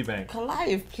to TD Bank.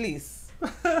 Goliath, please.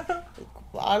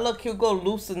 Look, he'll go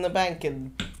loose in the bank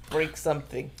and break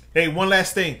something. Hey, one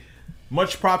last thing.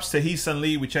 Much props to Hee Sun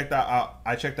Lee. I checked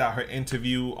out her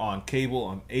interview on cable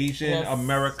on Asian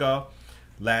America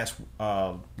last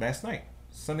night.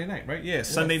 Sunday night, right? Yeah,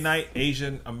 Sunday night.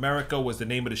 Asian America was the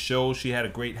name of the show. She had a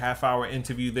great half-hour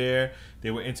interview there.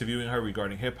 They were interviewing her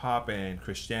regarding hip-hop and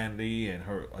Christianity and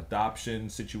her adoption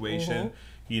situation,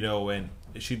 and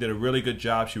she did a really good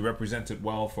job. She represented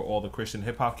well for all the Christian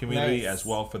hip-hop community, as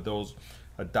well for those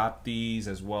adoptees,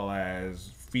 as well as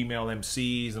female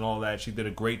MCs and all that. She did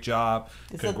a great job.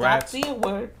 Congrats. Is adoptee a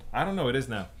word? I don't know. It is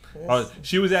now.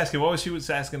 She was asking, she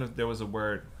was asking if there was a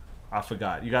word. I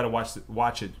forgot. You got to watch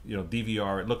it,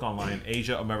 DVR it. Look online,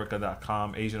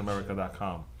 AsiaAmerica.com,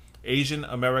 AsianAmerica.com.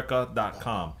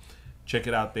 AsianAmerica.com. Check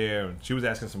it out there. And she was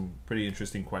asking some pretty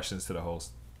interesting questions to the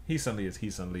host. Hee Sun Lee is Hee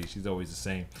Sun Lee. She's always the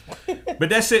same. But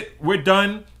that's it. We're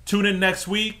done. Tune in next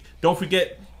week. Don't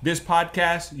forget this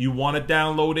podcast. You want to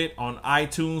download it on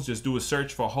iTunes. Just do a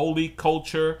search for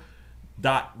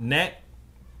holyculture.net.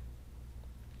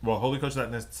 Well,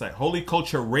 holyculture.net site. Holy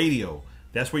Culture Radio.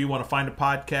 That's where you want to find the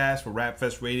podcast for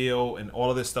Rapfest Radio, and all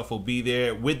of this stuff will be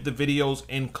there with the videos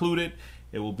included.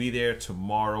 It will be there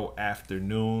tomorrow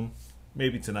afternoon,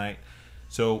 maybe tonight.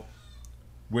 So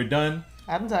we're done.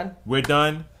 I'm done. We're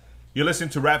done. You're listening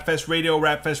to Rapfest Radio,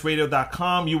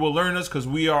 rapfestradio.com. You will learn us because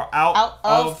we are out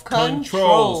of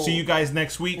control. See you guys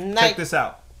next week. Check this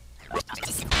out.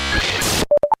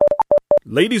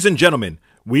 Ladies and gentlemen,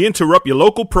 we interrupt your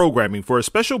local programming for a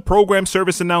special program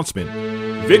service announcement.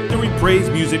 Victory Praise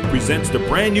Music presents the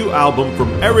brand new album from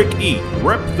Eric E.,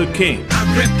 Rep the King.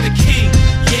 I rep the king,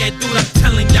 yeah, dude, I'm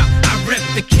telling ya. I rep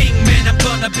the king, man, I'm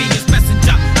gonna be his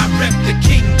messenger. I rep the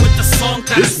king with the song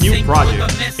that this new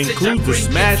project includes the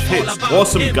smash hits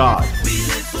Awesome God,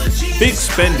 Big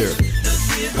Spender,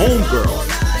 Homegirl,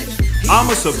 I'm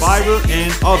a Survivor,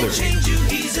 and others.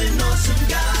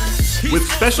 With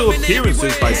special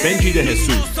appearances by Benji De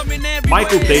Jesus,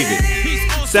 Michael David,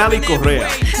 Sally Correa,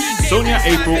 Sonia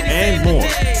April, and more.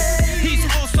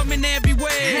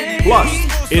 Plus,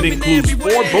 it includes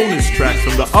 4 bonus tracks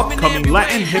from the upcoming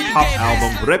Latin hip-hop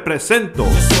album Represento.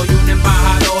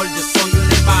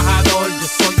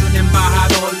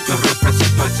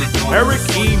 Eric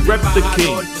E. Rep the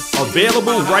King,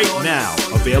 available right now,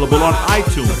 available on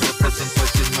iTunes.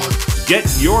 Get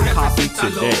your copy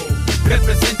today.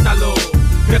 Represéntalo,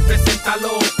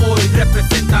 represéntalo, hoy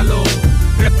represéntalo,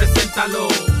 represéntalo,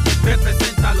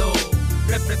 represéntalo,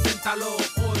 represéntalo.